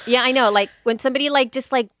 Yeah, I know. Like when somebody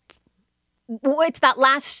it's like that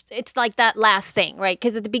last thing, right?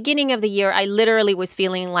 Because at the beginning of the year, I literally was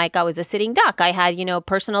feeling like I was a sitting duck. I had,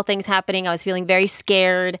 personal things happening. I was feeling very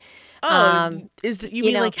scared. Oh, you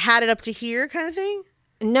mean like had it up to here kind of thing?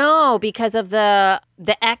 No, because of the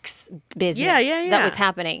X business that was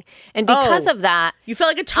happening. And because of that... You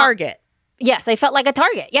felt like a target. Yes, I felt like a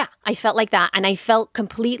target. Yeah, I felt like that. And I felt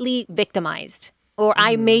completely victimized. Or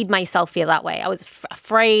I made myself feel that way. I was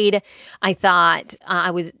afraid. I thought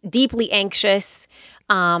I was deeply anxious.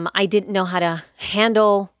 I didn't know how to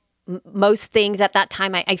handle most things at that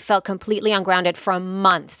time. I felt completely ungrounded for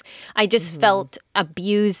months. I just felt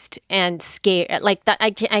abused and scared. Like that.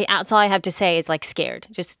 That's all I have to say is like scared.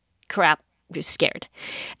 Just scared.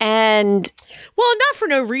 And well, not for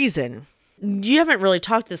no reason. You haven't really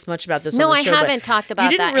talked this much about this on the show. No, I haven't talked about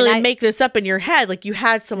that. You didn't really make this up in your head. Like you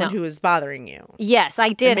had someone who was bothering you. Yes, I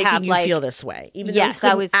did making you feel this way. Even though he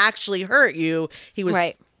couldn't actually hurt you, he was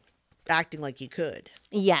acting like he could.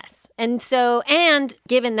 Yes. And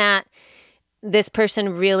given that this person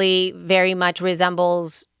really very much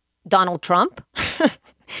resembles Donald Trump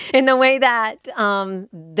in the way that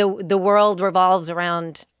the world revolves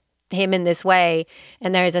around him in this way,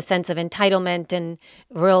 and there's a sense of entitlement and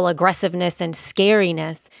real aggressiveness and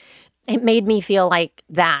scariness, it made me feel like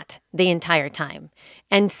that the entire time.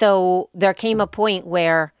 And so there came a point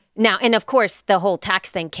where and of course the whole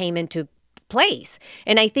tax thing came into place.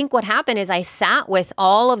 And I think what happened is I sat with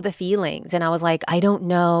all of the feelings and I was like, I don't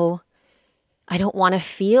know. I don't want to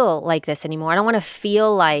feel like this anymore. I don't want to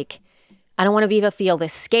feel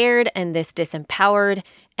this scared and this disempowered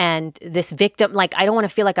and this victim, like, I don't want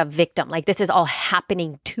to feel like a victim. Like, this is all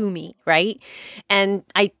happening to me, right? And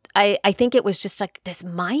I think it was just like this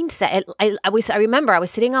mindset. I remember I was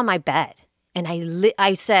sitting on my bed and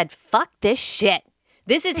I said, fuck this shit.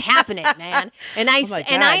 This is happening, man. And I like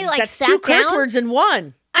that's sat two curse down. words in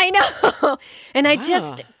one. I know. And I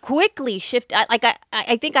just quickly shifted.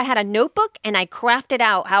 I think I had a notebook and I crafted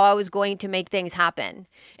out how I was going to make things happen.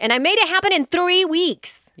 And I made it happen in 3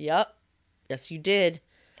 weeks. Yep. Yes, you did.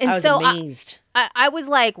 And I was so amazed. I was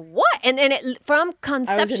like, what? And then from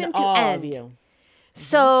conception to end. Of you.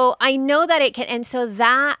 So I know that it can. And so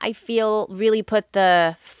that I feel really put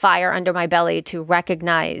the fire under my belly to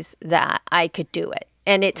recognize that I could do it.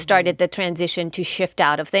 And it started the transition to shift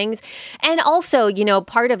out of things. And also, you know,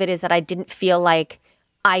 part of it is that I didn't feel like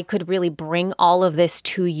I could really bring all of this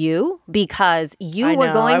to you because you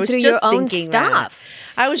were going through your own stuff.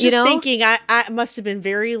 I was just thinking I must have been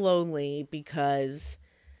very lonely because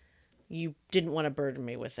you didn't want to burden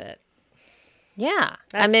me with it. Yeah.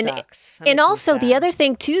 That sucks. That and makes me also sad. the other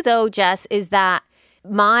thing too, though, Jess, is that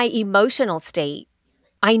my emotional state,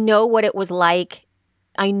 I know what it was like.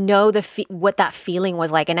 I know what that feeling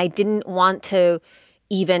was like, and I didn't want to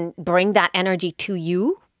even bring that energy to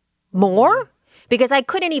you more because I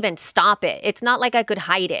couldn't even stop it. It's not like I could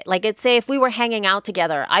hide it. Like, it's say if we were hanging out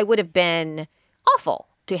together, I would have been awful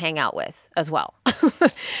to hang out with as well.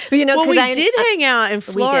 You know, well, we did hang out in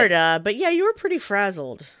Florida, but yeah, you were pretty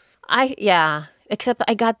frazzled. Except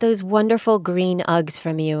I got those wonderful green Uggs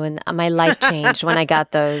from you, and my life changed when I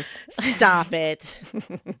got those. Stop it.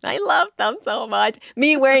 I love them so much.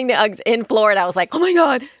 Me wearing the Uggs in Florida, I was like, oh my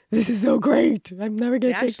God, this is so great. I'm never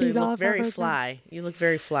going to take these off. Very fly. You look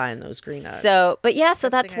very fly in those green Uggs. So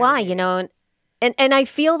that's why, you know, and I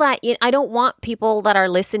feel that I don't want people that are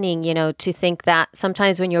listening, you know, to think that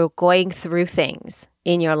sometimes when you're going through things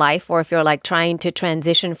in your life, or if you're like trying to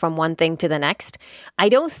transition from one thing to the next, I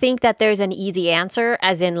don't think that there's an easy answer,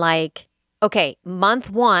 as in like, okay, month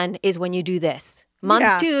 1 is when you do this.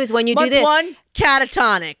 Month 2 is when you do this. Month 1,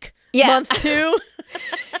 catatonic. Yeah. Month 2.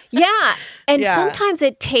 Yeah. And sometimes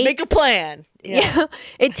it takes... Make a plan. Yeah.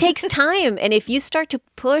 It takes time. And if you start to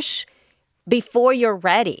push before you're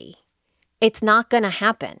ready, it's not going to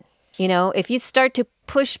happen. You know, if you start to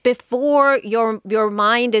push before your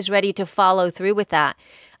mind is ready to follow through with that,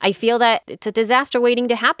 I feel that it's a disaster waiting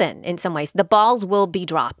to happen in some ways. The balls will be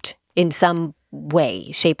dropped in some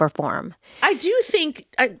way, shape, or form. I do think,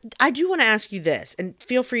 I do want to ask you this, and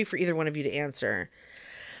feel free for either one of you to answer.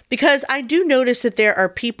 Because I do notice that there are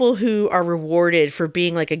people who are rewarded for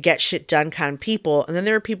being like a get shit done kind of people. And then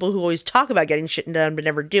there are people who always talk about getting shit done but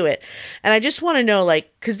never do it. And I just want to know,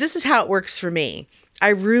 like, because this is how it works for me. I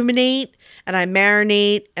ruminate and I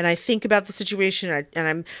marinate and I think about the situation and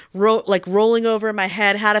I'm rolling over in my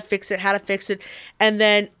head how to fix it. And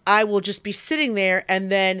then I will just be sitting there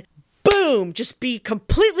and then boom, just be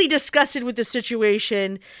completely disgusted with the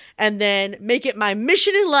situation and then make it my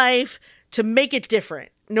mission in life to make it different.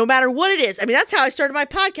 No matter what it is. I mean, that's how I started my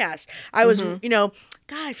podcast. I was, you know,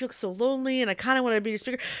 God, I feel so lonely and I kind of want to be a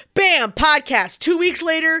speaker. Bam, podcast. 2 weeks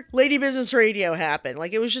later, Lady Business Radio happened.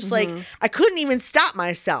 Like, it was just like, I couldn't even stop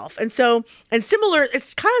myself. And so, and similar,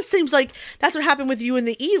 it kind of seems like that's what happened with you in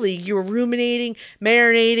the E-League. You were ruminating,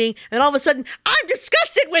 marinating, and all of a sudden, I'm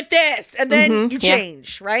disgusted with this. And then you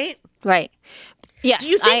change, right? Right. Yes. Do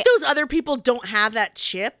you think those other people don't have that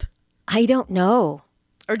chip? I don't know.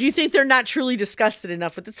 Or do you think they're not truly disgusted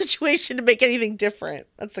enough with the situation to make anything different?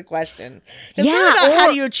 That's the question. It's not about how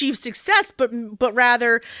do you achieve success, but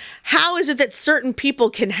rather, how is it that certain people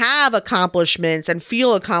can have accomplishments and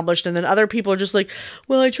feel accomplished, and then other people are just like,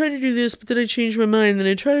 well, I tried to do this, but then I changed my mind, and then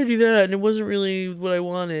I tried to do that, and it wasn't really what I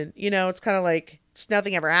wanted. You know, it's kind of like just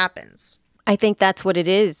nothing ever happens. I think that's what it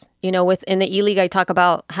is. You know, in the E-League, I talk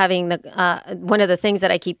about having one of the things that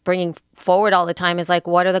I keep bringing forward all the time is like,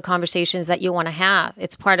 what are the conversations that you want to have?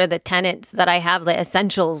 It's part of the tenets that I have, the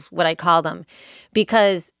essentials, what I call them,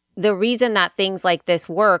 because the reason that things like this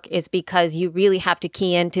work is because you really have to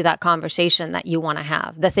key into that conversation that you want to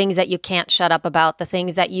have, the things that you can't shut up about, the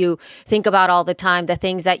things that you think about all the time, the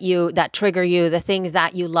things that trigger you, the things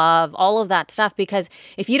that you love, all of that stuff. Because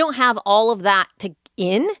if you don't have all of that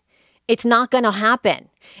it's not going to happen.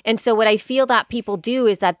 And so what I feel that people do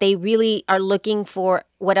is that they really are looking for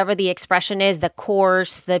whatever the expression is, the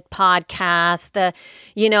course, the podcast,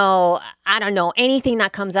 I don't know, anything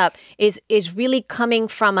that comes up is really coming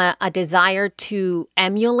from a desire to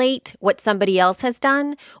emulate what somebody else has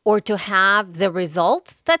done or to have the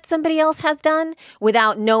results that somebody else has done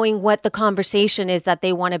without knowing what the conversation is that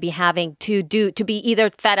they want to be having to be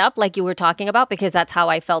either fed up, like you were talking about, because that's how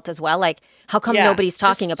I felt as well. Like, how come nobody's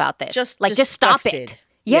talking about this? Just stop it.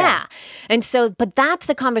 Yeah. And so, but that's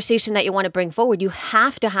the conversation that you want to bring forward. You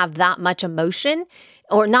have to have that much emotion,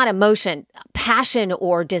 or not emotion, passion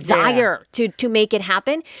or desire to make it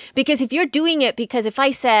happen. Because if you're doing it, because if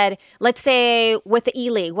I said, let's say with the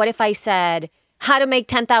E-League, what if I said, how to make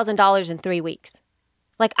 $10,000 in 3 weeks?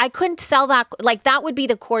 Like, I couldn't sell that. Like, that would be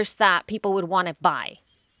the course that people would want to buy.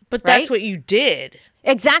 But that's what you did.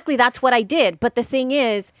 Exactly. That's what I did. But the thing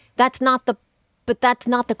is, that's not the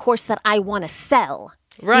course that I want to sell.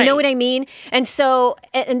 Right. You know what I mean? And so,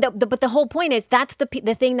 but the whole point is that's the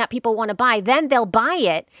thing that people want to buy. Then they'll buy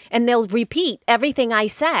it and they'll repeat everything I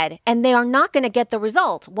said, and they are not going to get the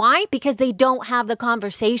results. Why? Because they don't have the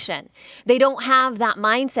conversation. They don't have that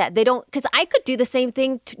mindset. They don't, because I could do the same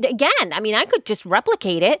thing again. I mean, I could just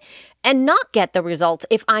replicate it and not get the results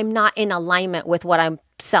if I'm not in alignment with what I'm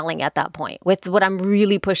selling at that point, with what I'm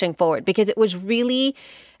really pushing forward, because it was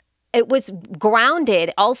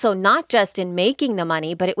grounded also not just in making the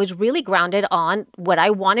money, but it was really grounded on what I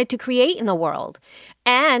wanted to create in the world.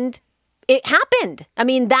 And it happened. I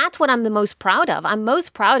mean, that's what I'm the most proud of. I'm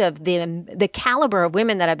most proud of the caliber of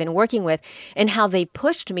women that I've been working with and how they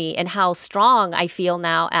pushed me and how strong I feel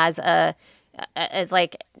now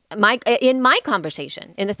in my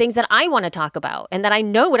conversation, in the things that I want to talk about and that I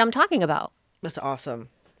know what I'm talking about. That's awesome.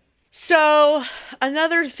 So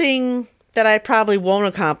another thing that I probably won't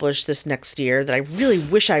accomplish this next year that I really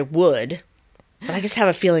wish I would, but I just have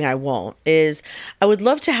a feeling I won't, is I would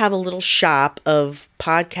love to have a little shop of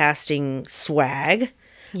podcasting swag.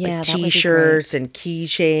 Yeah, like that would be t-shirts and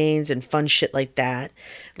keychains and fun shit like that.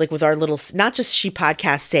 Like with our little, not just She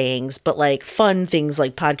Podcast sayings, but like fun things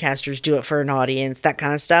like podcasters do it for an audience, that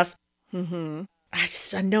kind of stuff. Mm-hmm.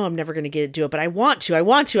 I know I'm never going to do it, but I want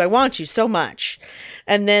to so much.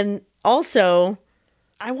 And then also,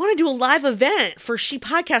 I want to do a live event for She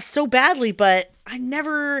Podcast so badly, but I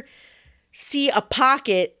never see a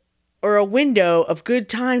pocket or a window of good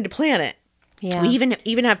time to plan it. Yeah. We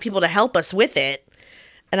even have people to help us with it,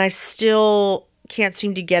 and I still can't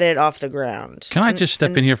seem to get it off the ground. Can I just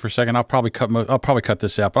step in here for a second? I'll probably cut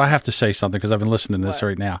this out, but I have to say something because I've been listening to this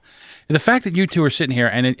right now. The fact that you two are sitting here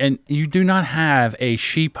and you do not have a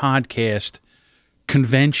She Podcast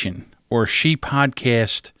convention or She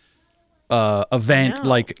Podcast event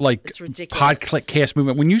like podcast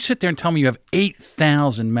movement. When you sit there and tell me you have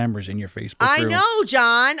 8,000 members in your Facebook group. I know,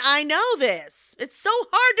 John. I know this. It's so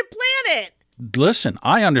hard to plan it. Listen,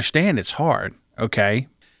 I understand it's hard, okay?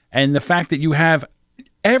 And the fact that you have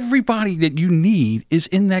everybody that you need is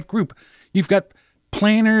in that group. You've got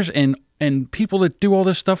planners and people that do all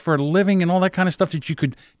this stuff for a living and all that kind of stuff that you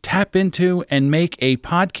could tap into and make a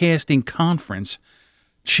podcasting conference,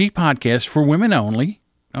 She Podcast, for women only.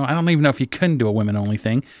 I don't even know if you couldn't do a women-only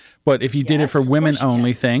thing, but if you did it for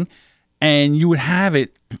women-only thing, and you would have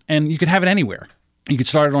it, and you could have it anywhere. You could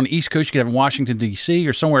start it on the East Coast, you could have it in Washington, D.C.,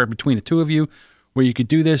 or somewhere between the two of you where you could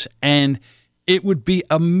do this, and it would be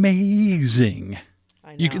amazing.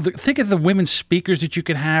 I know. You could think of the women speakers that you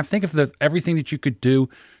could have. Think of everything that you could do.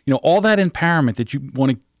 You know, all that empowerment that you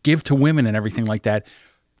want to give to women and everything like that.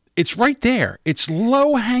 It's right there. It's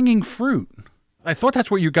low-hanging fruit. I thought that's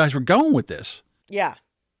where you guys were going with this. Yeah.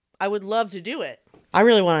 I would love to do it. I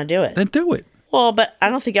really want to do it. Then do it. Well, but I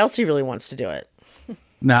don't think Elsie really wants to do it.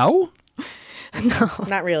 No? No.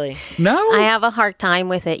 Not really. No? I have a hard time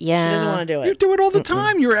with it, yeah. She doesn't want to do it. You do it all the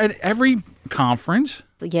time. You're at every conference.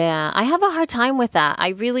 Yeah, I have a hard time with that. I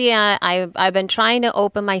really, I've been trying to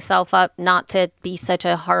open myself up not to be such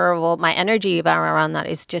a horrible, my energy around that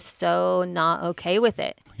is just so not okay with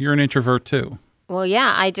it. You're an introvert too. Well,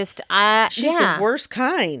 yeah, She's the worst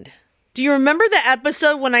kind. Do you remember the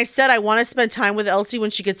episode when I said I want to spend time with Elsie when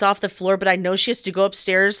she gets off the floor, but I know she has to go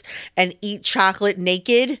upstairs and eat chocolate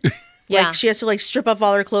naked? Yeah. Like she has to like strip off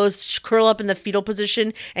all her clothes, curl up in the fetal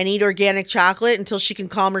position and eat organic chocolate until she can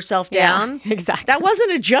calm herself down. Yeah, exactly. That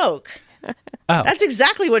wasn't a joke. Oh. That's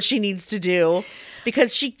exactly what she needs to do.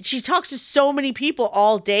 Because she talks to so many people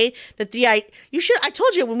all day that I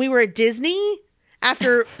told you when we were at Disney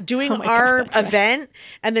after doing our event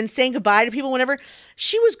and then saying goodbye to people whenever,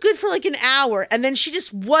 she was good for like an hour and then she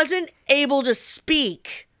just wasn't able to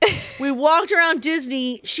speak. We walked around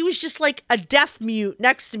Disney. She was just like a deaf mute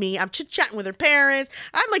next to me. I'm chit-chatting with her parents.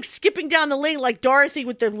 I'm like skipping down the lane like Dorothy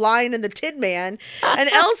with the Lion and the Tin Man. And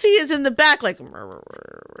Elsie is in the back like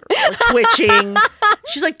twitching.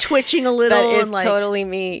 She's like twitching a little. That is and like, totally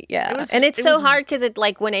me. Yeah. And it's so hard because it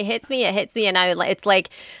like when it hits me. And it's like,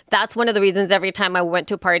 that's one of the reasons every time I went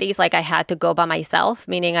to parties, like I had to go by myself,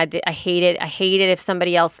 meaning I hated if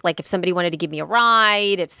somebody else, like if somebody wanted to give me a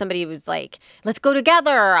ride, if somebody was like, let's go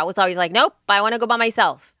together. I was always like, nope, I want to go by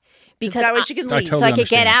myself because that way she can leave. So I could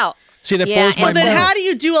get out. See, that Yeah, blows my So then mind. how do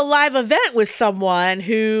you do a live event with someone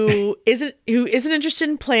who isn't interested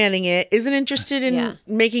in planning it, isn't interested in Yeah.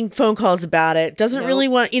 making phone calls about it, doesn't really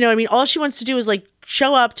want, I mean, all she wants to do is like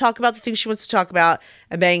show up, talk about the things she wants to talk about,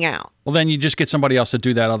 and bang out. Well, then you just get somebody else to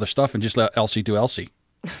do that other stuff and just let Elsie do Elsie.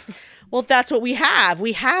 Well, that's what we have.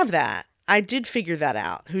 We have that. I did figure that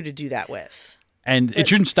out, who to do that with. And it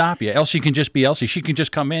shouldn't stop you. Elsie can just be Elsie. She can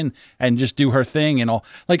just come in and just do her thing and all.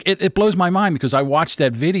 Like, it blows my mind because I watched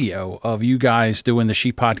that video of you guys doing the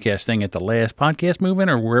She Podcast thing at the last podcast movement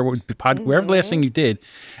or wherever the last thing you did.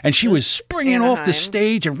 And she was springing off the Anaheim.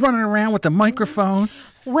 stage and running around with the microphone.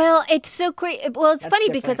 Well, it's so great. Well, it's funny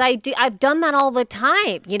because I've done that all the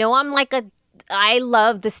time. I'm like I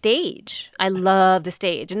love the stage. I love the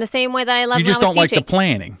stage in the same way that I love. You when just I was don't like the teaching.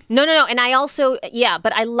 planning. No. And I also,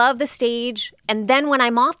 but I love the stage. And then when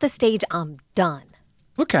I'm off the stage, I'm done.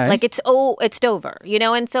 Okay. Like it's over,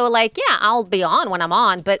 And so like, yeah, I'll be on when I'm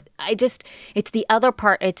on, but it's the other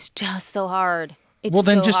part. It's just so hard. It's well,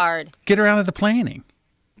 then so just hard. get her out of the planning.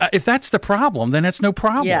 If that's the problem, then that's no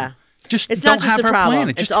problem. Yeah. Just It's don't not just have the her problem. plan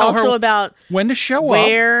it. Just It's tell her also about when to show up.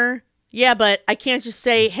 where. Yeah, but I can't just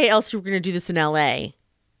say, "Hey, Elsie, we're going to do this in L.A."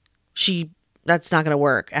 That's not going to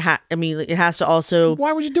work. It has to also.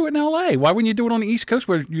 Why would you do it in L.A.? Why wouldn't you do it on the East Coast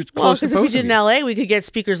where you're Well, close to because if both we of did in you? L.A., we could get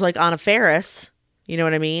speakers like Anna Faris. You know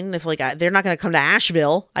what I mean? If they're not going to come to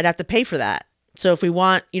Asheville, I'd have to pay for that. So if we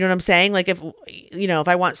want, you know what I'm saying? Like if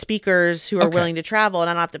I want speakers who are Okay. willing to travel and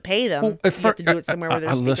I don't have to pay them, Well, we have to do it somewhere where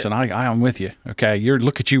there's speakers. listen, I am with you. Okay,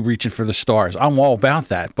 look at you reaching for the stars. I'm all about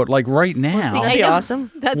that. But like right now, That'd be I know.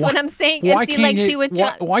 awesome. That's what I'm saying. Why See, can't like, you? see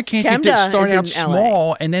what Why can't you Chemda just start is out in LA.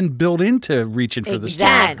 small and then build into reaching for the stars?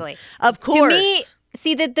 Exactly. Of course. To me,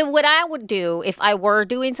 see that what I would do if I were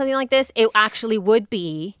doing something like this, it actually would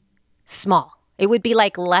be small. It would be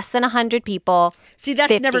like less than 100 people. See, that's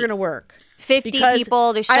 50. never going to work. 50 Because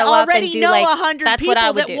people to show I up already and do know like 100 that's people what I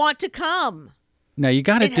would that do. want to come. Now you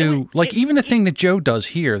got to do even the thing that Joe does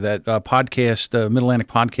here, that podcast, Mid Atlantic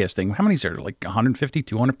podcast thing. How many is there? Like 150,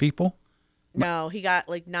 200 people No, he got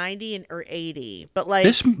like 90 or 80. But like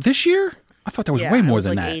this year? I thought there was yeah, way it more was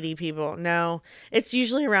than like that. 80 people. No, it's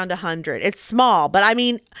usually around 100. It's small, but I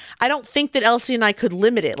mean, I don't think that Elsie and I could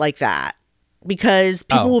limit it like that because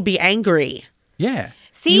people Oh. will be angry. Yeah.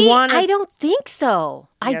 See, wanna- I don't think so.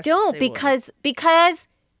 I Yes, don't they would. because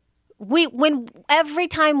when every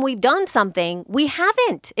time we've done something, we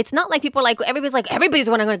haven't. It's not like people are like everybody's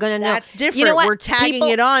going to know. That's different. You know what? We're tagging People-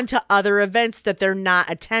 it on to other events that they're not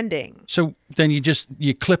attending. So then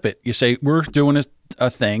you clip it. You say we're doing a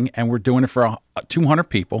thing and we're doing it for 200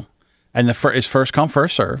 people, and it's first come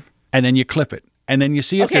first serve, and then you clip it, and then you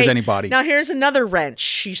see if there's anybody. Now here's another wrench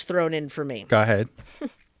she's thrown in for me. Go ahead.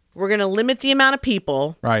 We're going to limit the amount of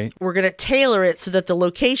people. Right. We're going to tailor it so that the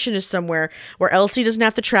location is somewhere where Elsie doesn't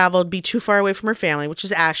have to travel, be too far away from her family, which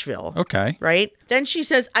is Asheville. Okay. Right? Then she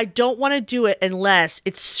says, I don't want to do it unless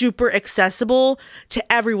it's super accessible to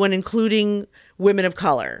everyone, including women of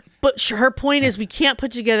color. But her point is we can't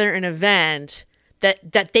put together an event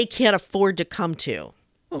that they can't afford to come to.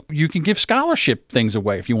 You can give scholarship things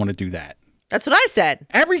away if you want to do that. That's what I said.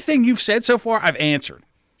 Everything you've said so far, I've answered.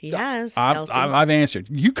 Yes, I've, Elsie. I've answered.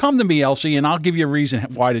 You come to me, Elsie, and I'll give you a reason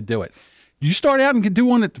why to do it. You start out and can do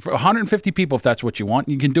one for 150 people if that's what you want.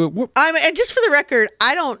 You can do it. And just for the record,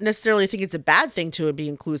 I don't necessarily think it's a bad thing to be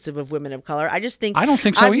inclusive of women of color. I just think I don't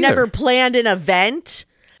think so I've either. never planned an event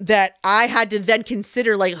that I had to then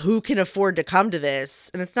consider like who can afford to come to this,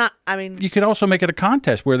 and it's not. I mean, You could also make it a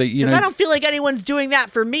contest where they, I don't feel like anyone's doing that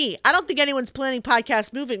for me. I don't think anyone's planning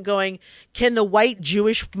podcast movement going, can the white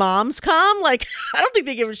Jewish moms come? Like, I don't think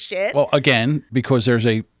they give a shit. Well, again, because there's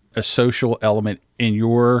a social element in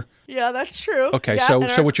your. Yeah, that's true. Okay, Yeah, so in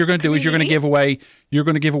our what you're going to do is you're going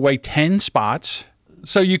to give away 10 spots.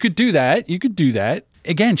 So you could do that.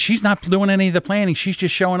 Again, she's not doing any of the planning. She's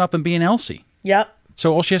just showing up and being Elsie. Yep.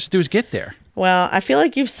 So all she has to do is get there. Well, I feel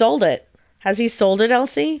like you've sold it. Has he sold it,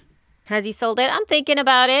 Elsie? Has he sold it? I'm thinking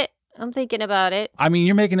about it. I mean,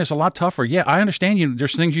 you're making this a lot tougher. Yeah, I understand you.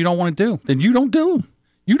 There's things you don't want to do. Then you don't do them.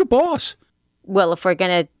 You the boss. Well, if we're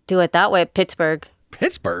going to do it that way, Pittsburgh.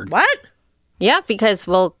 Pittsburgh. What? Yeah, because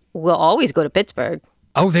we'll always go to Pittsburgh.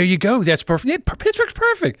 Oh, there you go. That's perfect. Yeah, Pittsburgh's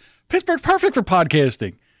perfect. Pittsburgh's perfect for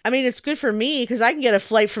podcasting. I mean, it's good for me because I can get a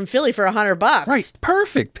flight from Philly for $100. Right.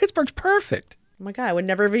 Perfect. Pittsburgh's perfect. Oh my God, I would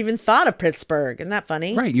never have even thought of Pittsburgh. Isn't that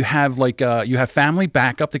funny? Right. You have you have family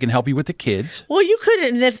backup that can help you with the kids. Well, you could,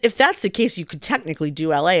 and if that's the case, you could technically do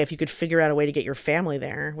LA if you could figure out a way to get your family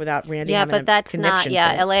there without Randy. Yeah, having but a that's not. connection Yeah,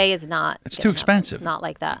 thing. LA is not. It's gonna too happen. expensive. Not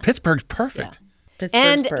like that. Pittsburgh's perfect. Pittsburgh's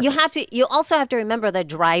And perfect. you also have to remember that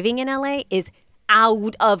driving in LA is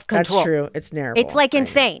out of control. That's true. It's terrible. It's like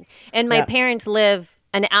insane. And my Yep. parents live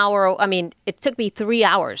an hour. I mean, it took me 3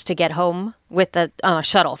 hours to get home with the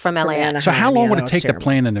shuttle from LAX. So how long would that it was take to terrible.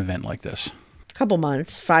 plan an event like this? Couple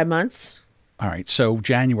months, 5 months. All right, so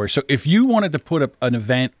January. So if you wanted to put an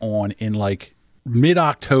event on in like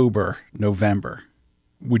mid-October, November,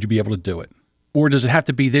 would you be able to do it? Or does it have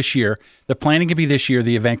to be this year? The planning could be this year.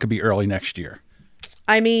 The event could be early next year.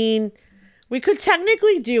 I mean, we could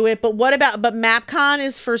technically do it, but what about? But MapCon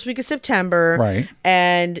is first week of September, Right.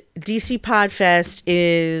 And DC Podfest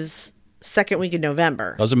is second week in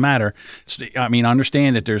November. Doesn't matter. I mean, I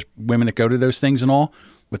understand that there's women that go to those things and all,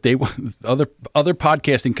 but other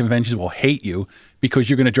podcasting conventions will hate you because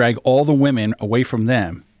you're going to drag all the women away from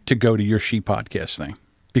them to go to your She Podcast thing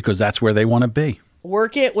because that's where they want to be.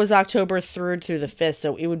 Work It was October 3rd through the 5th,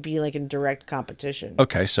 so it would be like in direct competition.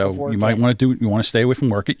 Okay, so Work you might It. want to you want to stay away from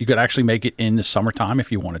Work It. You could actually make it in the summertime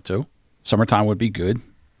if you wanted to. Summertime would be good.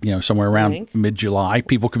 You know, somewhere around think? mid-July.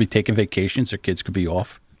 People could be taking vacations. Their kids could be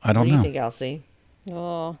off. I What don't do you know. think, Elsie?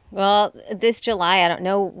 Oh, well, this July, I don't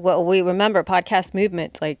know. Well, we remember Podcast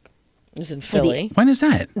Movement, like It's in Philly. When is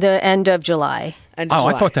that? the end of July. End of Oh, I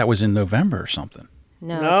July. thought that was in November or something.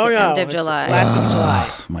 No, No, it's the no. end of it's July. Last week of July.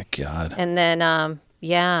 Oh, my God. And then,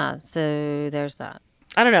 yeah, so there's that.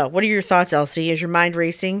 I don't know. What are your thoughts, Elsie? Is your mind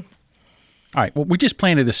racing? All right, well, we just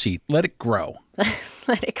planted a seed. Let it grow.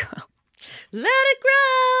 Let it go. Let it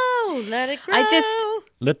grow. Let it grow. I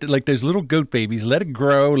just- Like those little goat babies, let it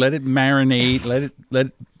grow, let it marinate, let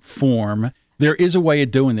it form. There is a way of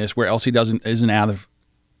doing this where Elsie isn't out of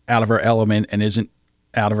her element and isn't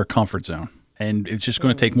out of her comfort zone. And it's just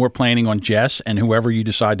going to take more planning on Jess and whoever you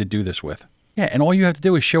decide to do this with. Yeah, and all you have to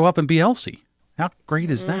do is show up and be Elsie. How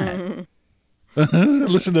great is that?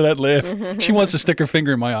 Listen to that laugh. She wants to stick her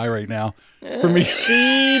finger in my eye right now. For me,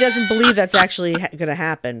 She doesn't believe that's actually going to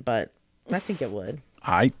happen, but I think it would.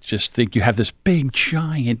 I just think you have this big,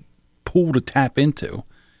 giant pool to tap into.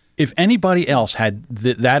 If anybody else had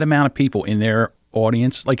that amount of people in their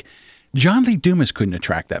audience, like John Lee Dumas couldn't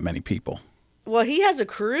attract that many people. Well, he has a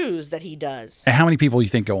cruise that he does. And how many people do you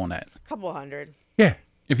think go on that? A couple hundred. Yeah.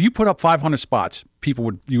 If you put up 500 spots, you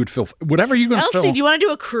would fill whatever you're going to Elsie, fill. do you want to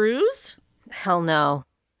do a cruise? Hell no.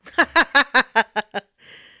 All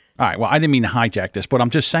right. Well, I didn't mean to hijack this, but I'm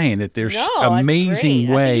just saying that there's No, that's amazing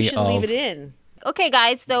great. I way think you should of. leave it in. Okay,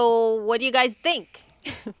 guys, so what do you guys think?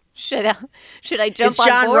 Should I jump Is on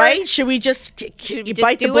John board? right? Should we just Should we bite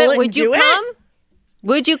just the do bullet it? Would and you do come? it?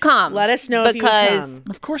 Would you come? Let us know if you would because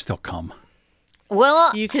come. Of course they'll come.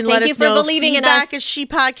 well, You can thank let you us for know believing in feedback us. at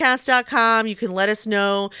shepodcast.com. You can let us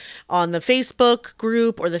know on the Facebook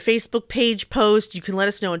group or the Facebook page post. You can let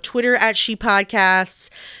us know on Twitter at shepodcasts.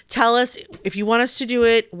 Tell us if you want us to do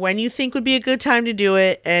it, when you think would be a good time to do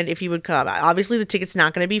it, and if you would come. Obviously, the ticket's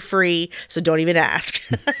not going to be free, so don't even ask.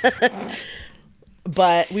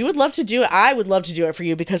 But we would love to do it. I would love to do it for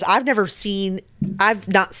you because I've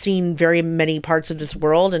not seen very many parts of this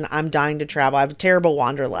world, and I'm dying to travel. I have a terrible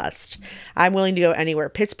wanderlust. I'm willing to go anywhere.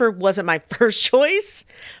 Pittsburgh wasn't my first choice,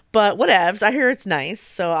 but whatevs. I hear it's nice,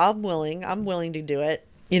 so I'm willing to do it.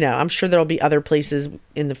 You know, I'm sure there'll be other places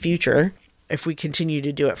in the future if we continue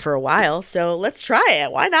to do it for a while. So let's try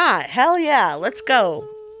it. Why not? Hell yeah. Let's go.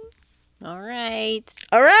 All right.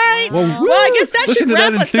 All right. Well, I guess that Listen should to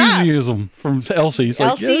that wrap us up. enthusiasm from Elsie. It's like,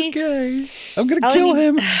 Elsie? okay, I'm going to Elsie kill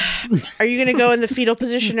him. Are you going to go in the fetal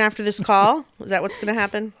position after this call? Is that what's going to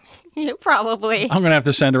happen? You probably. I'm going to have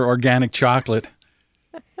to send her organic chocolate.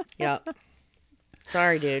 Yeah.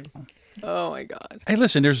 Sorry, dude. Oh my God. Hey,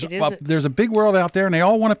 listen, there's a big world out there, and they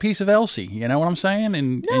all want a piece of Elsie. You know what I'm saying?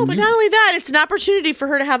 No, but not only that, it's an opportunity for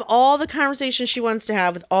her to have all the conversations she wants to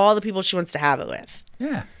have with all the people she wants to have it with.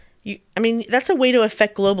 Yeah. I mean, that's a way to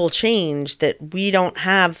affect global change that we don't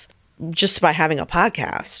have just by having a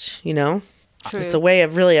podcast, you know? True. It's a way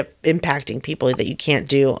of really impacting people that you can't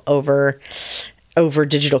do over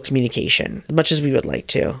digital communication, as much as we would like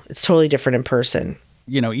to. It's totally different in person.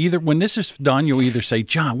 You know, either when this is done, you'll either say,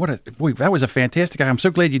 John, that was a fantastic guy. I'm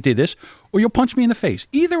so glad you did this. Or you'll punch me in the face.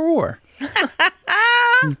 Either or.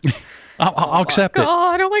 I'll accept it.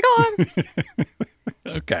 God, oh my God.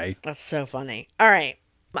 Okay. That's so funny. All right.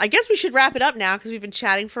 I guess we should wrap it up now because we've been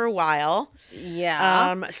chatting for a while.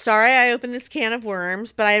 Yeah. Sorry I opened this can of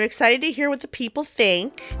worms, but I am excited to hear what the people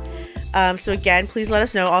think. So again, please let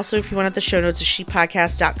us know. Also, if you want the show notes, it's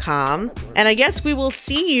shepodcast.com. And I guess we will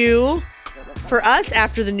see you for us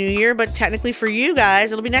after the new year, but technically for you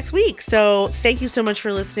guys, it'll be next week. So thank you so much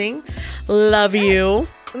for listening. Love you.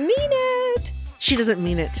 Mean it. She doesn't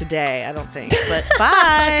mean it today, I don't think. But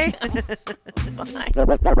bye.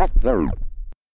 Bye.